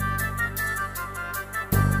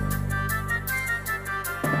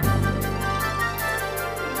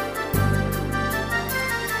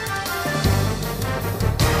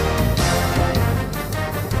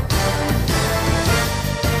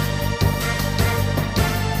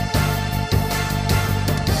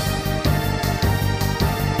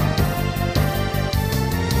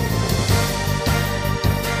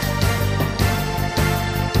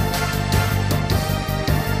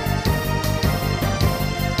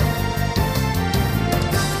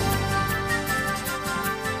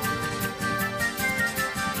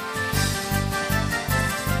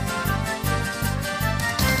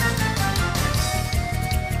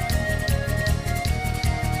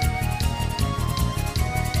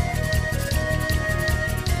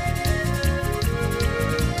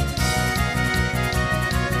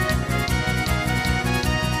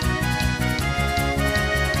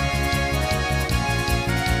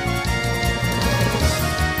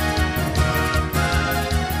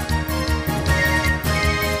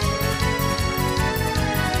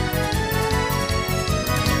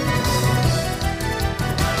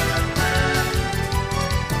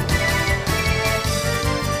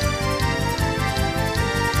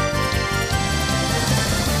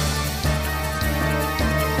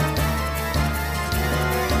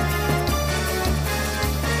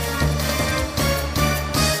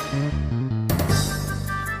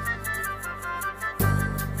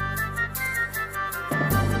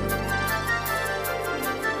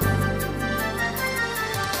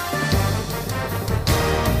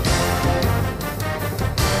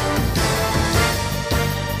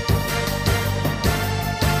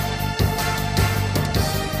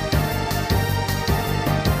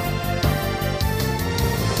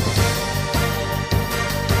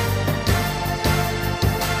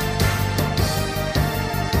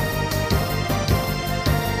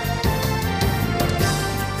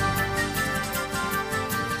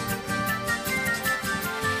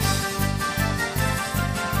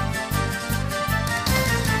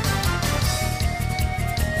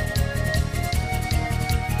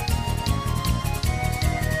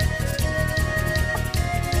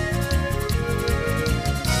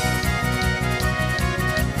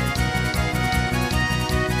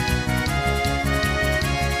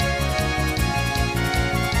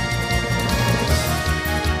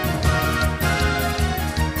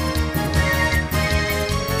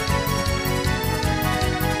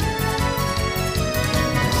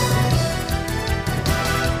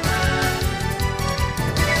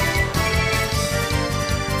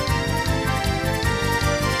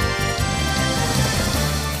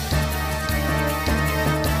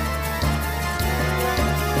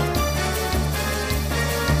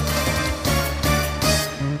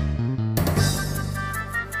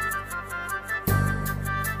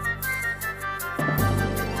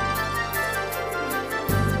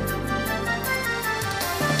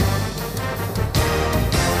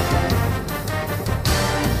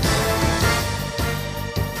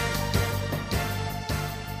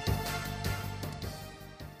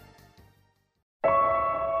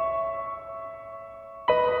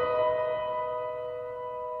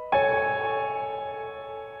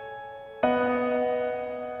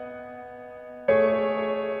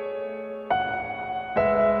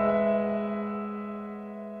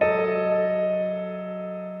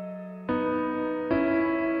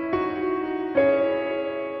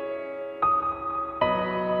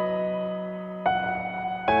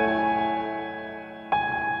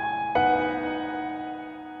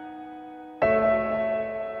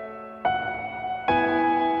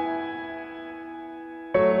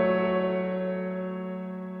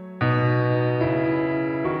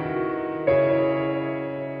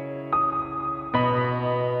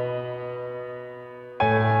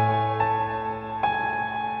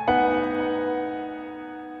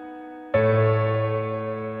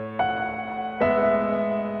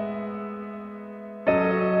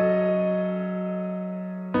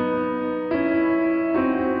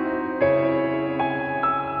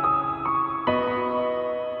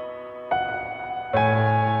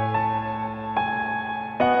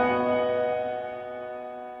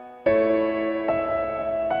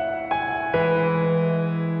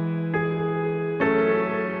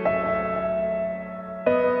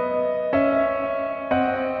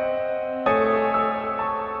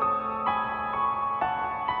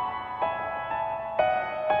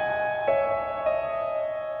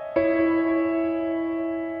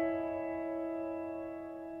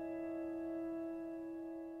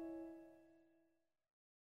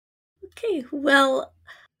 Okay, well,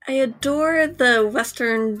 I adore the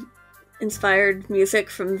Western-inspired music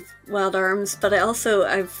from Wild Arms, but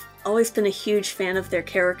I've always been a huge fan of their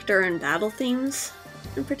character and battle themes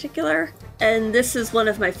in particular. And this is one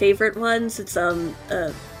of my favorite ones. It's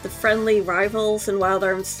the friendly rivals in Wild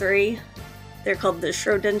Arms 3. They're called the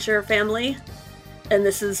Schrodinger family. And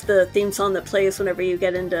this is the theme song that plays whenever you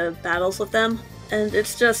get into battles with them. And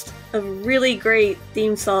it's just a really great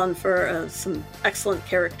theme song for some excellent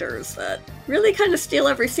characters that really kind of steal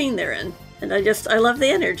every scene they're in. And I love the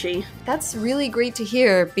energy. That's really great to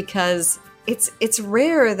hear because it's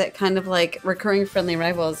rare that kind of like recurring friendly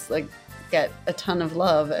rivals like get a ton of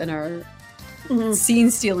love and are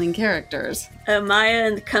scene-stealing characters. Maya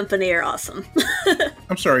and company are awesome.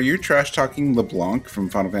 I'm sorry, you're trash talking LeBlanc from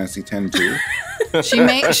Final Fantasy X too? She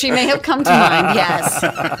may have come to mind, yes.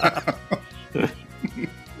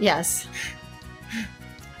 Yes.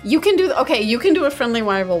 You can do a friendly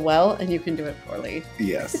rival well, and you can do it poorly.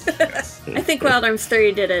 Yes. I think Wild Arms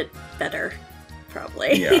 3 did it better,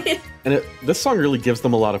 probably. Yeah. And this song really gives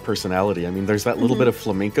them a lot of personality. I mean, there's that little bit of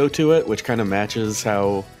flamenco to it, which kind of matches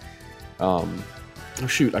how... oh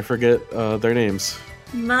shoot, I forget their names.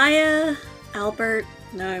 Maya, Albert,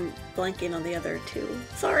 no, I'm blanking on the other two.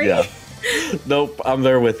 Sorry. Yeah. Nope, I'm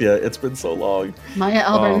there with you. It's been so long. Maya,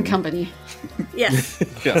 Albert, and company. Yes.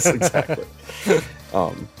 Yes, exactly.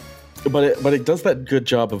 But it does that good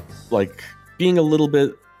job of like being a little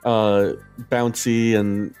bit bouncy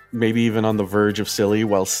and maybe even on the verge of silly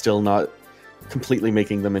while still not completely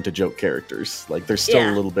making them into joke characters. Like there's still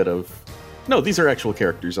a little bit of no, these are actual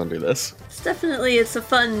characters under this. It's a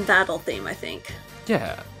fun battle theme, I think.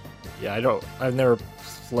 Yeah. I've never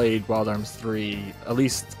played Wild Arms 3, at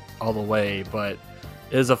least all the way, but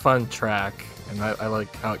it is a fun track, and I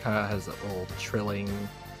like how it kind of has a little trilling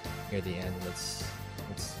near the end. It's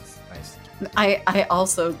nice. I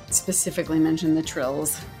also specifically mentioned the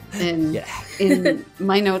trills in Yeah. in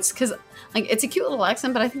my notes because like it's a cute little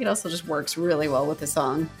accent, but I think it also just works really well with the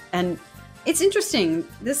song. And it's interesting.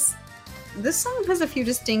 This song has a few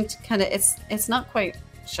distinct kind of it's not quite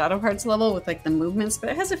Shadow Hearts level with like the movements, but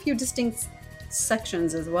it has a few distinct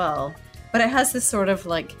sections as well. But it has this sort of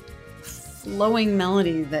like flowing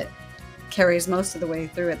melody that carries most of the way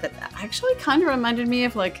through it that actually kind of reminded me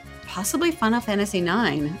of like possibly Final Fantasy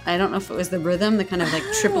IX. I don't know if it was the rhythm, the kind of like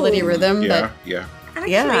triplety rhythm. Yeah, but yeah.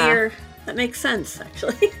 Actually, that makes sense,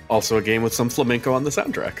 actually. Also a game with some flamenco on the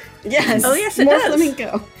soundtrack. yes, Oh, yes, it more does.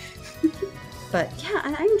 flamenco. But yeah,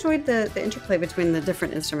 I enjoyed the interplay between the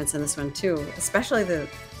different instruments in this one too, especially the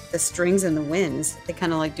strings and the winds. They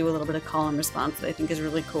kind of like do a little bit of call and response that I think is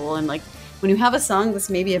really cool. And like when you have a song that's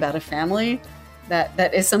maybe about a family,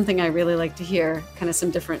 that is something I really like to hear. Kind of some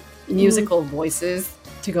different musical voices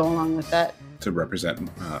to go along with that. To represent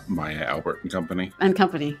Maya, Albert, and Company. And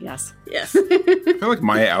company, yes. Yes. I feel like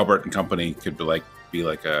Maya, Albert, and Company could be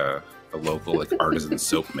like a local like artisan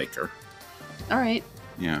soap maker. All right.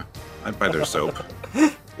 Yeah, I'd buy their soap.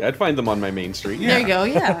 Yeah, I'd find them on my main street. Yeah. There you go,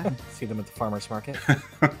 yeah. See them at the farmer's market. Oh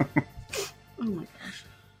my gosh.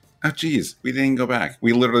 Oh, geez, we didn't go back.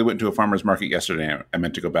 We literally went to a farmer's market yesterday. I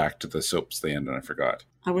meant to go back to the soap stand, and I forgot.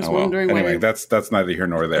 I was Oh, well. wondering why Anyway, we... that's neither here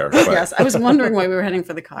nor there. But Yes, I was wondering why we were heading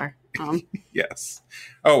for the car. yes.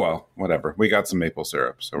 Oh well, whatever. We got some maple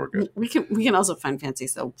syrup, so we're good. We can also find fancy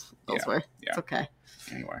soap elsewhere. Yeah. It's okay.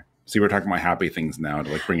 Anyway, see, we're talking about happy things now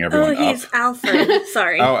to like bring everyone He's up. Alfred.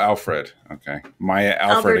 Sorry. Oh, Alfred. Okay, Maya,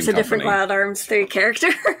 Alfred, Albert's a and different Company. Wild Arms 3 character.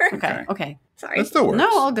 Okay. Sorry. That still works.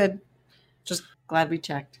 No, all good. Just glad we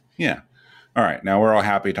checked. Yeah. All right. Now we're all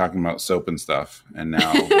happy talking about soap and stuff, and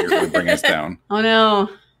now you're going to bring us down. Oh no.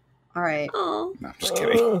 All right. Oh. No, just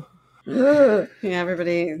kidding. Yeah,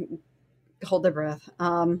 everybody hold their breath.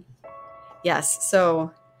 Yes,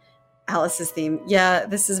 so Alice's theme. Yeah,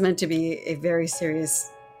 this is meant to be a very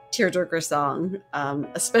serious tearjerker song,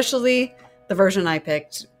 especially the version I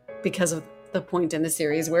picked because of the point in the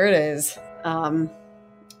series where it is.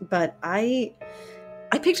 But I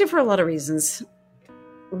picked it for a lot of reasons.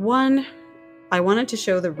 One, I wanted to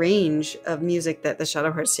show the range of music that the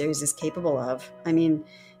Shadow Hearts series is capable of. I mean,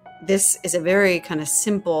 this is a very kind of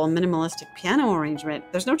simple, minimalistic piano arrangement.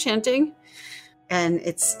 There's no chanting, and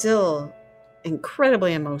it's still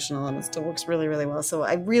incredibly emotional, and it still works really, really well. So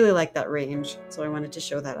I really like that range, so I wanted to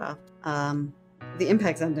show that off. The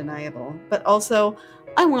impact's undeniable, but also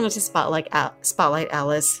I wanted to spotlight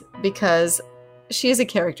Alice because she is a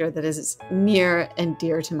character that is near and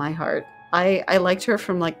dear to my heart. I liked her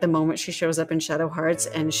from like the moment she shows up in Shadow Hearts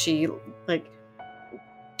and she like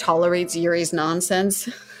tolerates Yuri's nonsense.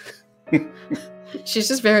 She's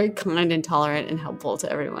just very kind and tolerant and helpful to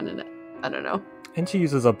everyone, and I don't know. And she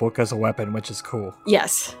uses a book as a weapon, which is cool.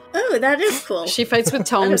 Yes. Oh, that is cool. She fights with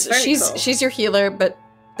tomes. That is very She's cool. she's your healer, but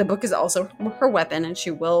the book is also her weapon, and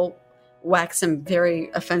she will whack some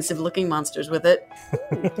very offensive-looking monsters with it.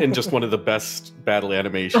 In just one of the best battle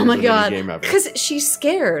animations Oh my in god! any game ever. Because she's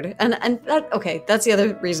scared, and that okay. That's the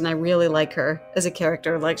other reason I really like her as a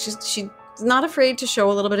character. Like she's not afraid to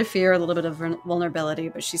show a little bit of fear, a little bit of vulnerability,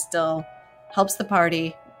 but she still helps the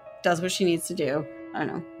party, does what she needs to do. I don't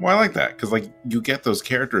know. Well, I like that because like you get those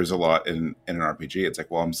characters a lot in an RPG. It's like,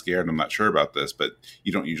 well, I'm scared, I'm not sure about this, but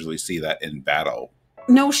you don't usually see that in battle.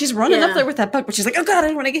 No, she's running Yeah. up there with that book, but she's like, "Oh God, I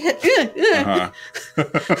don't want to get hit." Uh-huh.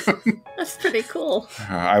 That's pretty cool.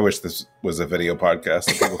 I wish this was a video podcast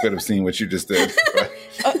so people could have seen what you just did.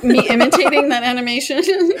 But, Me imitating that animation.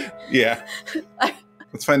 yeah.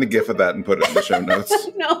 Let's find a GIF of that and put it in the show notes.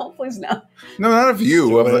 No, please no. No, not of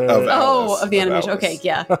you, of Alice. Oh, of the animation. Alice. Okay,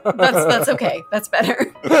 yeah, that's okay. That's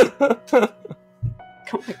better.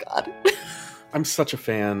 Oh my God. I'm such a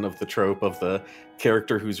fan of the trope of the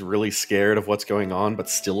character who's really scared of what's going on but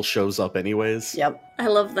still shows up anyways. Yep. I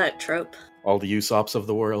love that trope. All the Usops of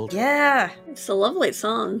the world. Yeah. It's a lovely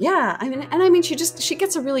song. Yeah. I mean, she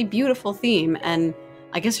gets a really beautiful theme, and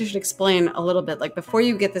I guess I should explain a little bit. Like before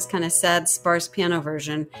you get this kind of sad, sparse piano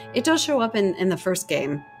version, it does show up in the first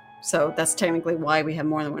game. So that's technically why we have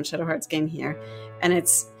more than one Shadow Hearts game here. And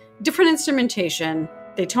it's different instrumentation.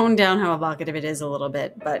 They tone down how evocative it is a little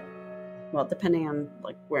bit, but well, depending on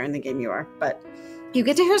like where in the game you are. But you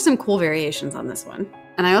get to hear some cool variations on this one.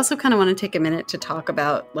 And I also kind of want to take a minute to talk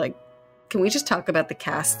about like, can we just talk about the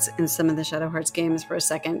casts in some of the Shadow Hearts games for a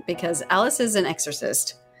second? Because Alice is an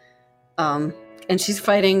exorcist. And she's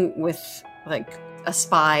fighting with like a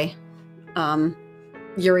spy.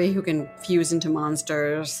 Yuri, who can fuse into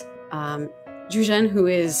monsters. Juzhen, who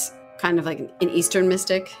is kind of like an Eastern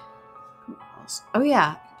mystic. Who else? Oh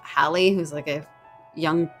yeah, Hallie, who's like a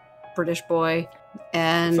young British boy.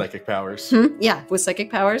 And Psychic powers. yeah, with psychic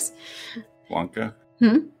powers. Blanca?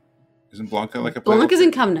 Isn't Blanca like a Blanca's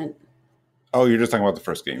in Covenant. Oh, you're just talking about the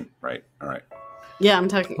first game, right? All right. Yeah, I'm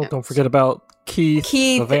talking. Well, don't forget about Keith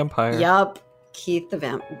the vampire. Yup, Keith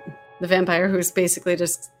the vampire, who's basically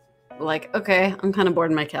just like, okay, I'm kind of bored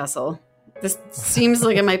in my castle. This seems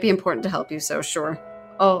like it might be important to help you, so sure.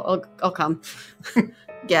 I'll come.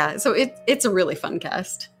 Yeah, so it's a really fun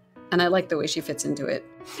cast, and I like the way she fits into it.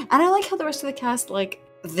 And I like how the rest of the cast, like,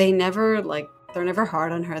 they're never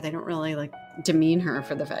hard on her. They don't really like demean her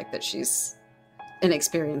for the fact that she's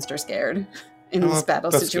inexperienced or scared in these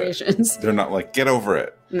battle that's situations. They're not like, get over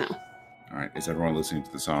it. No. All right. Is everyone listening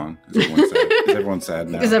to the song? Is everyone sad, is everyone sad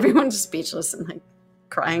now? Because everyone's just speechless and like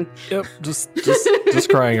crying. Yep, just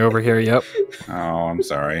crying over here. Yep. Oh, I'm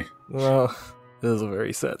sorry. Well, this is a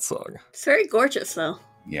very sad song. It's very gorgeous, though.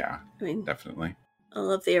 Yeah, I mean, definitely. I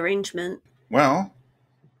love the arrangement. Well,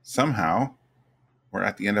 somehow we're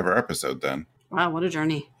at the end of our episode then. Wow, what a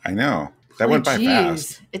journey. I know. That went by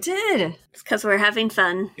fast. It did. It's because we're having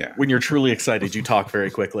fun. Yeah. When you're truly excited, you talk very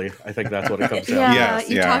quickly. I think that's what it comes down Yeah, to. Yes,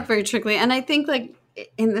 you yeah. talk very trickly. And I think like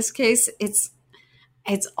in this case, it's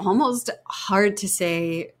almost hard to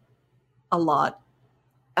say a lot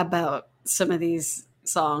about some of these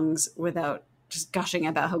songs without just gushing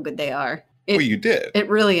about how good they are. Well, you did. It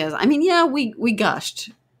really is. I mean, yeah, we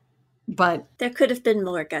gushed, but There could have been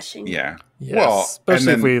more gushing. Yeah. Yes, Well,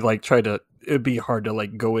 especially and if we like try to. It'd be hard to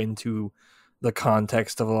like go into the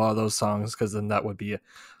context of a lot of those songs because then that would be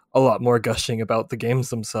a lot more gushing about the games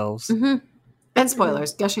themselves. mhm. And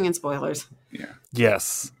spoilers, gushing and spoilers. Yeah.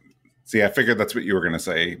 Yes. See, I figured that's what you were going to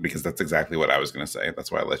say because that's exactly what I was going to say.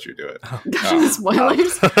 That's why I let you do it. Gushing and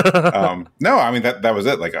spoilers. No, I mean, that was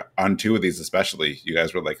it. Like on two of these, especially, you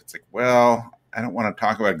guys were like, it's like, well, I don't want to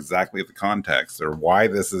talk about exactly the context or why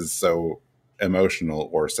this is so emotional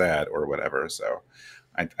or sad or whatever. So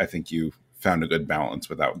I think you found a good balance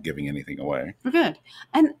without giving anything away. We're good.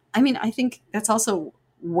 And I mean, I think that's also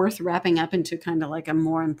worth wrapping up into kind of like a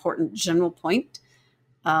more important general point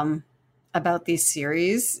about these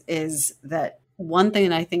series is that one thing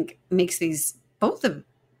that I think makes both of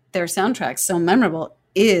their soundtracks so memorable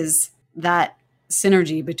is that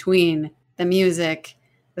synergy between the music,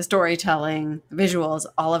 the storytelling, the visuals,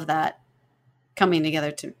 all of that coming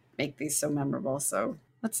together to make these so memorable. So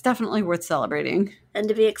that's definitely worth celebrating. And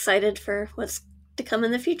to be excited for what's to come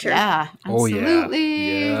in the future. Yeah, Oh yeah.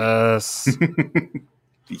 absolutely. Yes.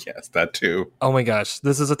 Yes, that too. Oh my gosh,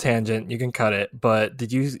 this is a tangent. You can cut it. But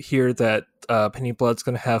did you hear that Penny Blood's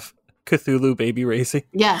going to have Cthulhu baby racing?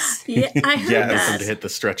 Yes. Yeah, I heard Yes. Want them to that. hit the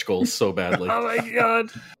stretch goals so badly. Oh my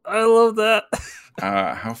god, I love that.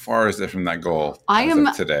 How far is it from that goal? I as am-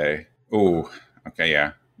 of today. Oh, okay,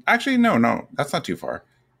 yeah. Actually, no, that's not too far.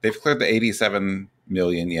 they've cleared the 87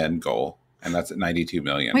 million yen goal, and that's at 92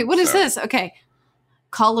 million. Wait, what is this? Okay.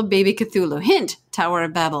 Call of Baby Cthulhu. Hint, Tower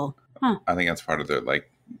of Babel. Huh. I think that's part of their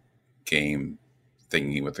like game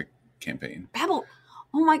thingy with the campaign. Babel.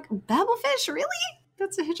 Oh my, Babelfish? Really?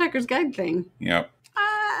 That's a Hitchhiker's Guide thing. Yep.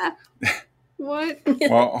 Ah. What?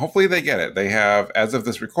 Well, hopefully they get it. They have, as of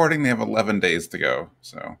this recording, they have 11 days to go.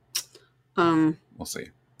 So we'll see.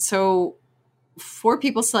 So for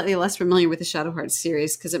people slightly less familiar with the Shadow Hearts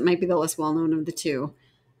series, because it might be the less well-known of the two,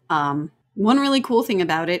 one really cool thing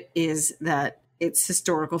about it is that it's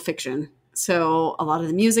historical fiction. So a lot of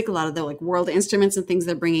the music, a lot of the like world instruments and things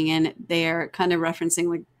they're bringing in, they're kind of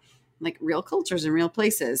referencing like real cultures and real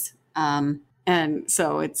places. And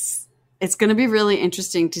so it's going to be really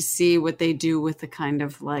interesting to see what they do with the kind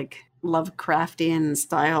of like Lovecraftian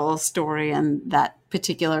style story and that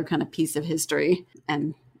particular kind of piece of history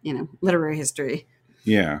and, you know, literary history.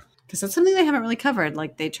 Yeah. Because that's something they haven't really covered.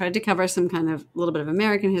 Like they tried to cover some kind of little bit of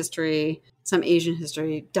American history, some Asian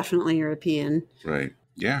history, definitely European. Right.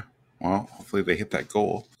 Yeah. Well, hopefully they hit that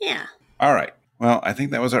goal. Yeah. All right. Well, I think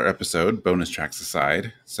that was our episode, bonus tracks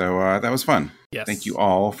aside. So that was fun. Yes. Thank you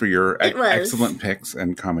all for your It was. excellent picks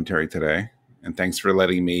and commentary today. And thanks for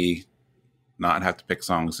letting me not have to pick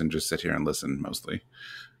songs and just sit here and listen mostly.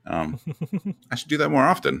 I should do that more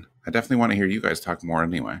often. I definitely want to hear you guys talk more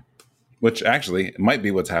anyway. Which actually might be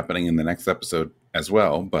what's happening in the next episode as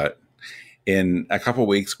well. But in a couple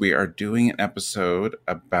weeks, we are doing an episode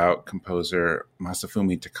about composer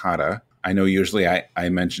Masafumi Takada. I know usually I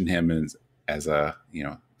mention him as a, you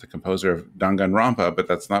know, the composer of Danganronpa, but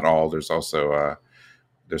that's not all. There's also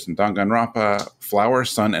there's some Danganronpa, Flower,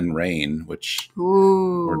 Sun, and Rain, which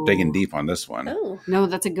Ooh. we're digging deep on this one. Oh. No,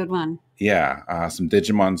 that's a good one. Yeah, some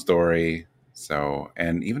Digimon story. So,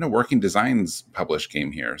 and even a Working Designs published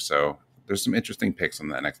game here. So there's some interesting picks on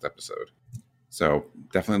that next episode. So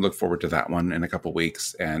definitely look forward to that one in a couple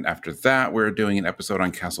weeks. And after that, we're doing an episode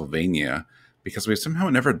on Castlevania because we've somehow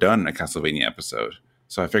never done a Castlevania episode.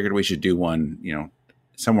 So I figured we should do one, you know,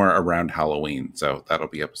 somewhere around Halloween. So that'll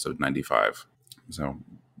be episode 95. So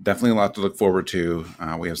definitely a lot to look forward to.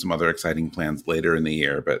 We have some other exciting plans later in the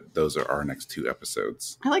year, but those are our next two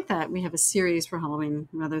episodes. I like that. We have a series for Halloween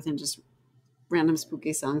rather than just random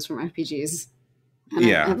spooky songs from RPGs. And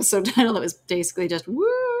Yeah. an episode title that was basically just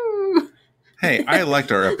woo. Hey, I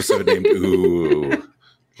liked our episode named Ooh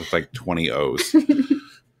with like 20 O's.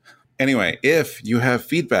 Anyway, if you have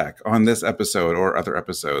feedback on this episode or other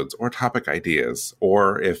episodes or topic ideas,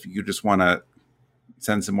 or if you just want to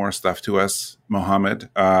send some more stuff to us, Mohammed,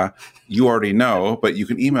 you already know, but you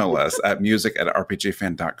can email us at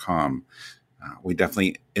music@rpgfan.com. We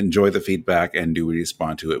definitely enjoy the feedback and do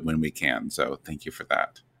respond to it when we can. So thank you for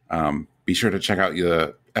that. Be sure to check out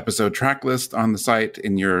the episode track list on the site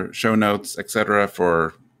in your show notes, etc.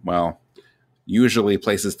 for, well, usually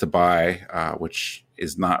places to buy, which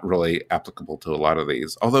is not really applicable to a lot of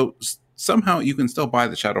these. Although somehow you can still buy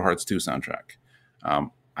the Shadow Hearts 2 soundtrack.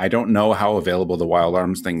 I don't know how available the Wild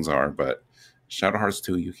Arms things are, but Shadow Hearts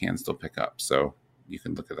 2 you can still pick up. So you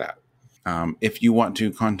can look at that. If you want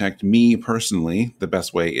to contact me personally, the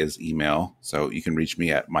best way is email. So you can reach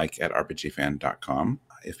me at mike@rpgfan.com.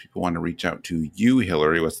 If people want to reach out to you,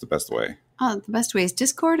 Hillary, what's the best way? The best way is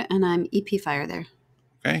Discord, and I'm EP Fire there.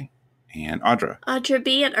 Okay. And Audra. Audra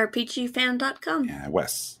B at rpgfan.com. And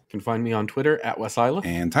Wes. You can find me on Twitter at Wes Isla.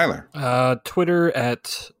 And Tyler. Twitter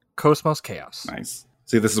at Cosmos Chaos. Nice.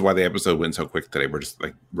 See, this is why the episode went so quick today. We're just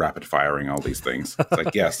like rapid firing all these things. It's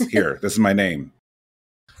like, yes, here, this is my name.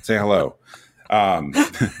 Say hello.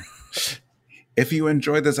 If you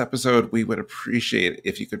enjoyed this episode, we would appreciate it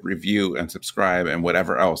if you could review and subscribe and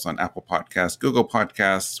whatever else on Apple Podcasts, Google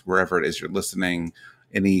Podcasts, wherever it is you're listening.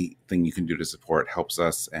 Anything you can do to support helps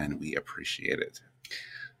us, and we appreciate it.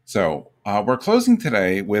 So we're closing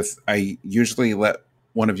today with, I usually let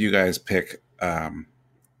one of you guys pick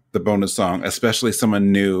the bonus song, especially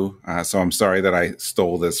someone new. So I'm sorry that I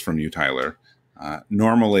stole this from you, Tyler.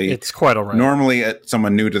 Normally, It's quite all right. Normally,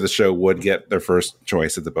 someone new to the show would get their first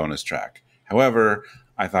choice at the bonus track. However,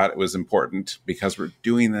 I thought it was important because we're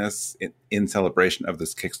doing this in celebration of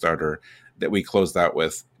this Kickstarter that we closed out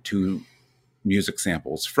with two music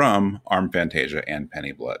samples from Arm Fantasia and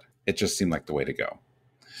Penny Blood. It just seemed like the way to go.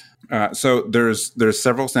 So there's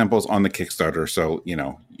several samples on the Kickstarter. So, you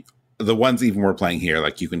know, the ones even we're playing here,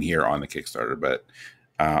 like you can hear on the Kickstarter, but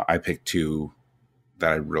I picked two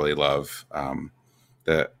that I really love.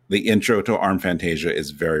 The intro to Arm Fantasia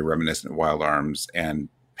is very reminiscent of Wild Arms, and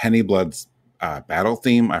Penny Blood's battle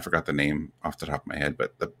theme, I forgot the name off the top of my head,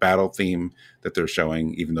 but the battle theme that they're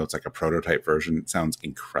showing, even though it's like a prototype version, it sounds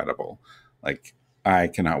incredible. Like, I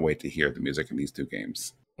cannot wait to hear the music in these two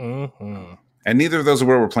games. Mm-hmm. And neither of those are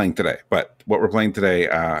what we're playing today. But what we're playing today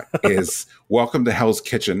is Welcome to Hell's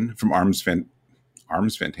Kitchen from Arms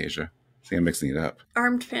Fantasia. See, I'm mixing it up.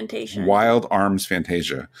 Armed Fantasia. Wild Arms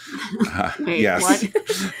Fantasia. Wait, yes.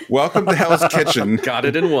 what? Welcome to Hell's Kitchen. Got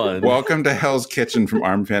it in one. Welcome to Hell's Kitchen from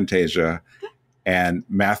Armed Fantasia, and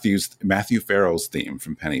Matthew Farrell's theme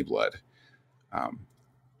from Penny Blood.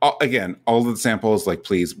 Again, all of the samples, like,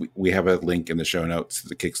 please, we have a link in the show notes to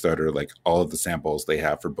the Kickstarter. Like, all of the samples they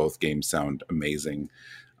have for both games sound amazing.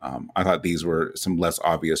 I thought these were some less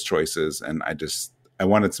obvious choices, and I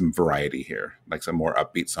wanted some variety here, like some more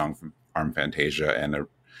upbeat song from Armed Fantasia and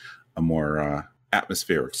a more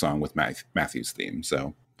atmospheric song with Matthew's theme.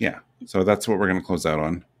 So yeah, so that's what we're going to close out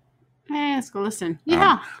on. Hey, let's go listen.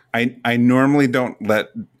 Yeah. I normally don't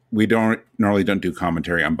do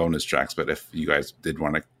commentary on bonus tracks, but if you guys did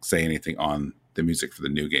want to say anything on the music for the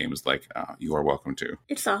new games, like, you are welcome to.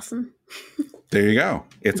 It's awesome. There you go.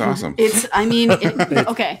 It's awesome.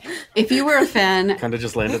 Okay. If you were a fan, Kind of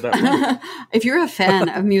just landed that one. if you're a fan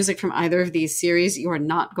of music from either of these series, you are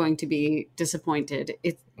not going to be disappointed.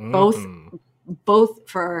 It's both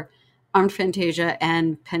for Armed Fantasia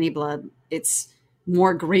and Penny Blood. It's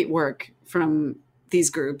more great work from these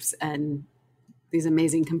groups and these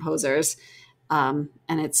amazing composers. And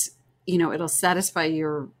it's, it'll satisfy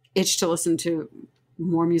your itch to listen to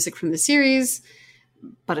more music from the series,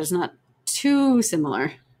 but it's not too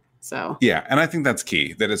similar. So yeah, and I think that's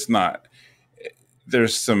key, that it's not,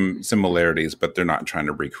 there's some similarities, but they're not trying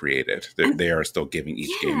to recreate it. They are still giving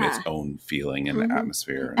each game its own feeling and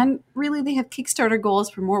atmosphere. And really, they have Kickstarter goals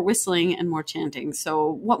for more whistling and more chanting.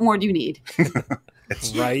 So what more do you need?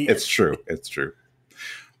 Right. It's true. It's true.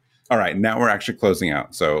 All right, now we're actually closing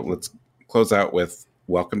out. So let's close out with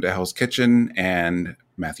Welcome to Hell's Kitchen and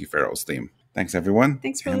Matthew Farrell's theme. Thanks, everyone.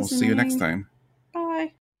 Thanks for and listening. We'll see you next time.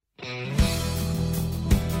 Bye.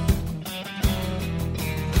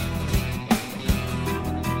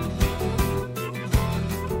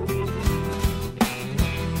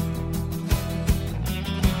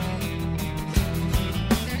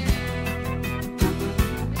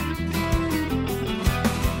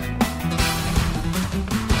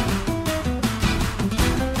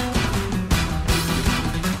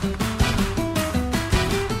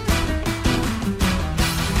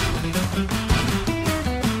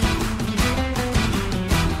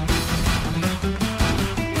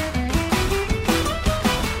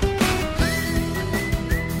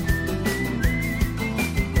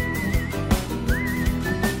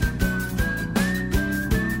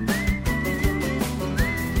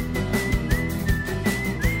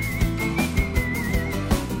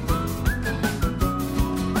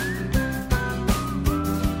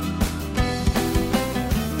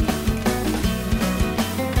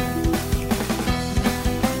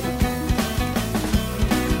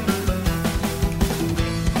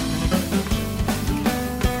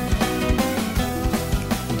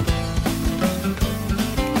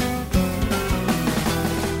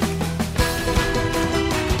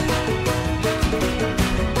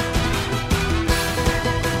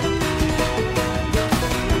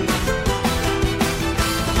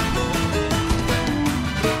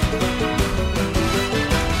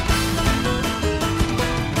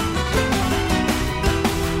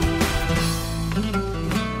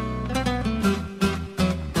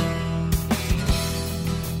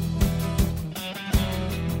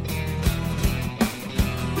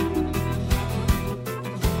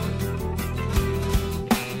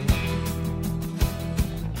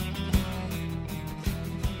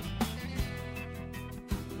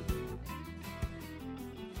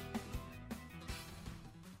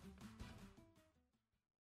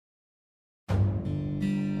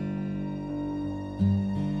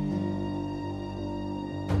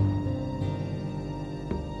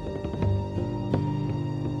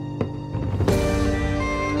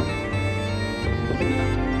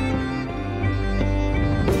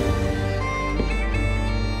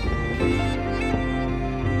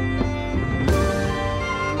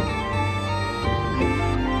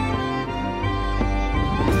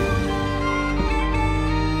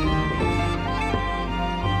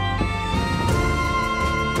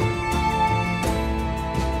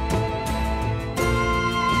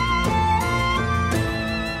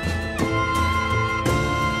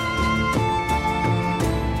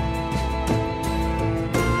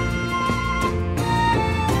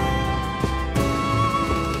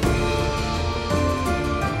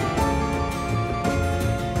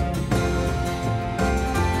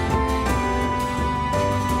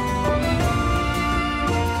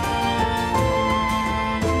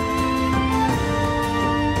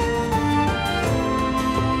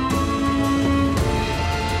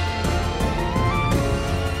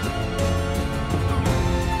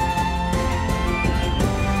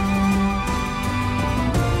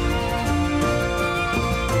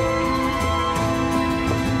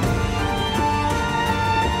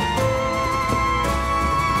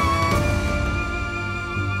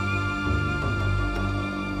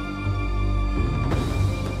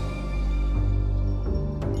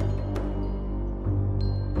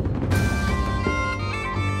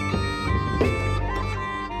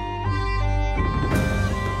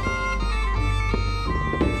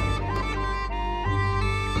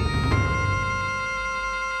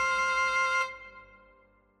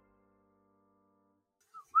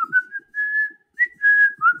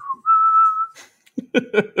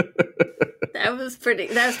 That was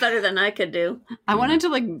better than I could do. I wanted to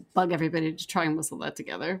like bug everybody to try and whistle that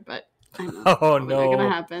together, but I know Oh it's not no! gonna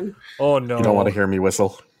happen. Oh no! You don't want to hear me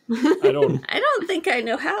whistle. I don't. I don't think I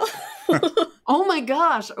know how. Oh my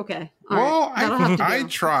gosh! Okay, all Well, right. That'll have to I do.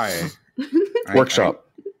 try. Workshop.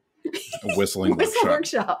 A whistling Whistle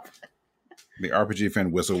workshop. workshop. The RPG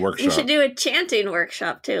fan whistle You workshop. should do a chanting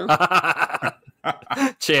workshop too.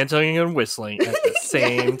 Chanting and whistling at the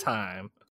same time.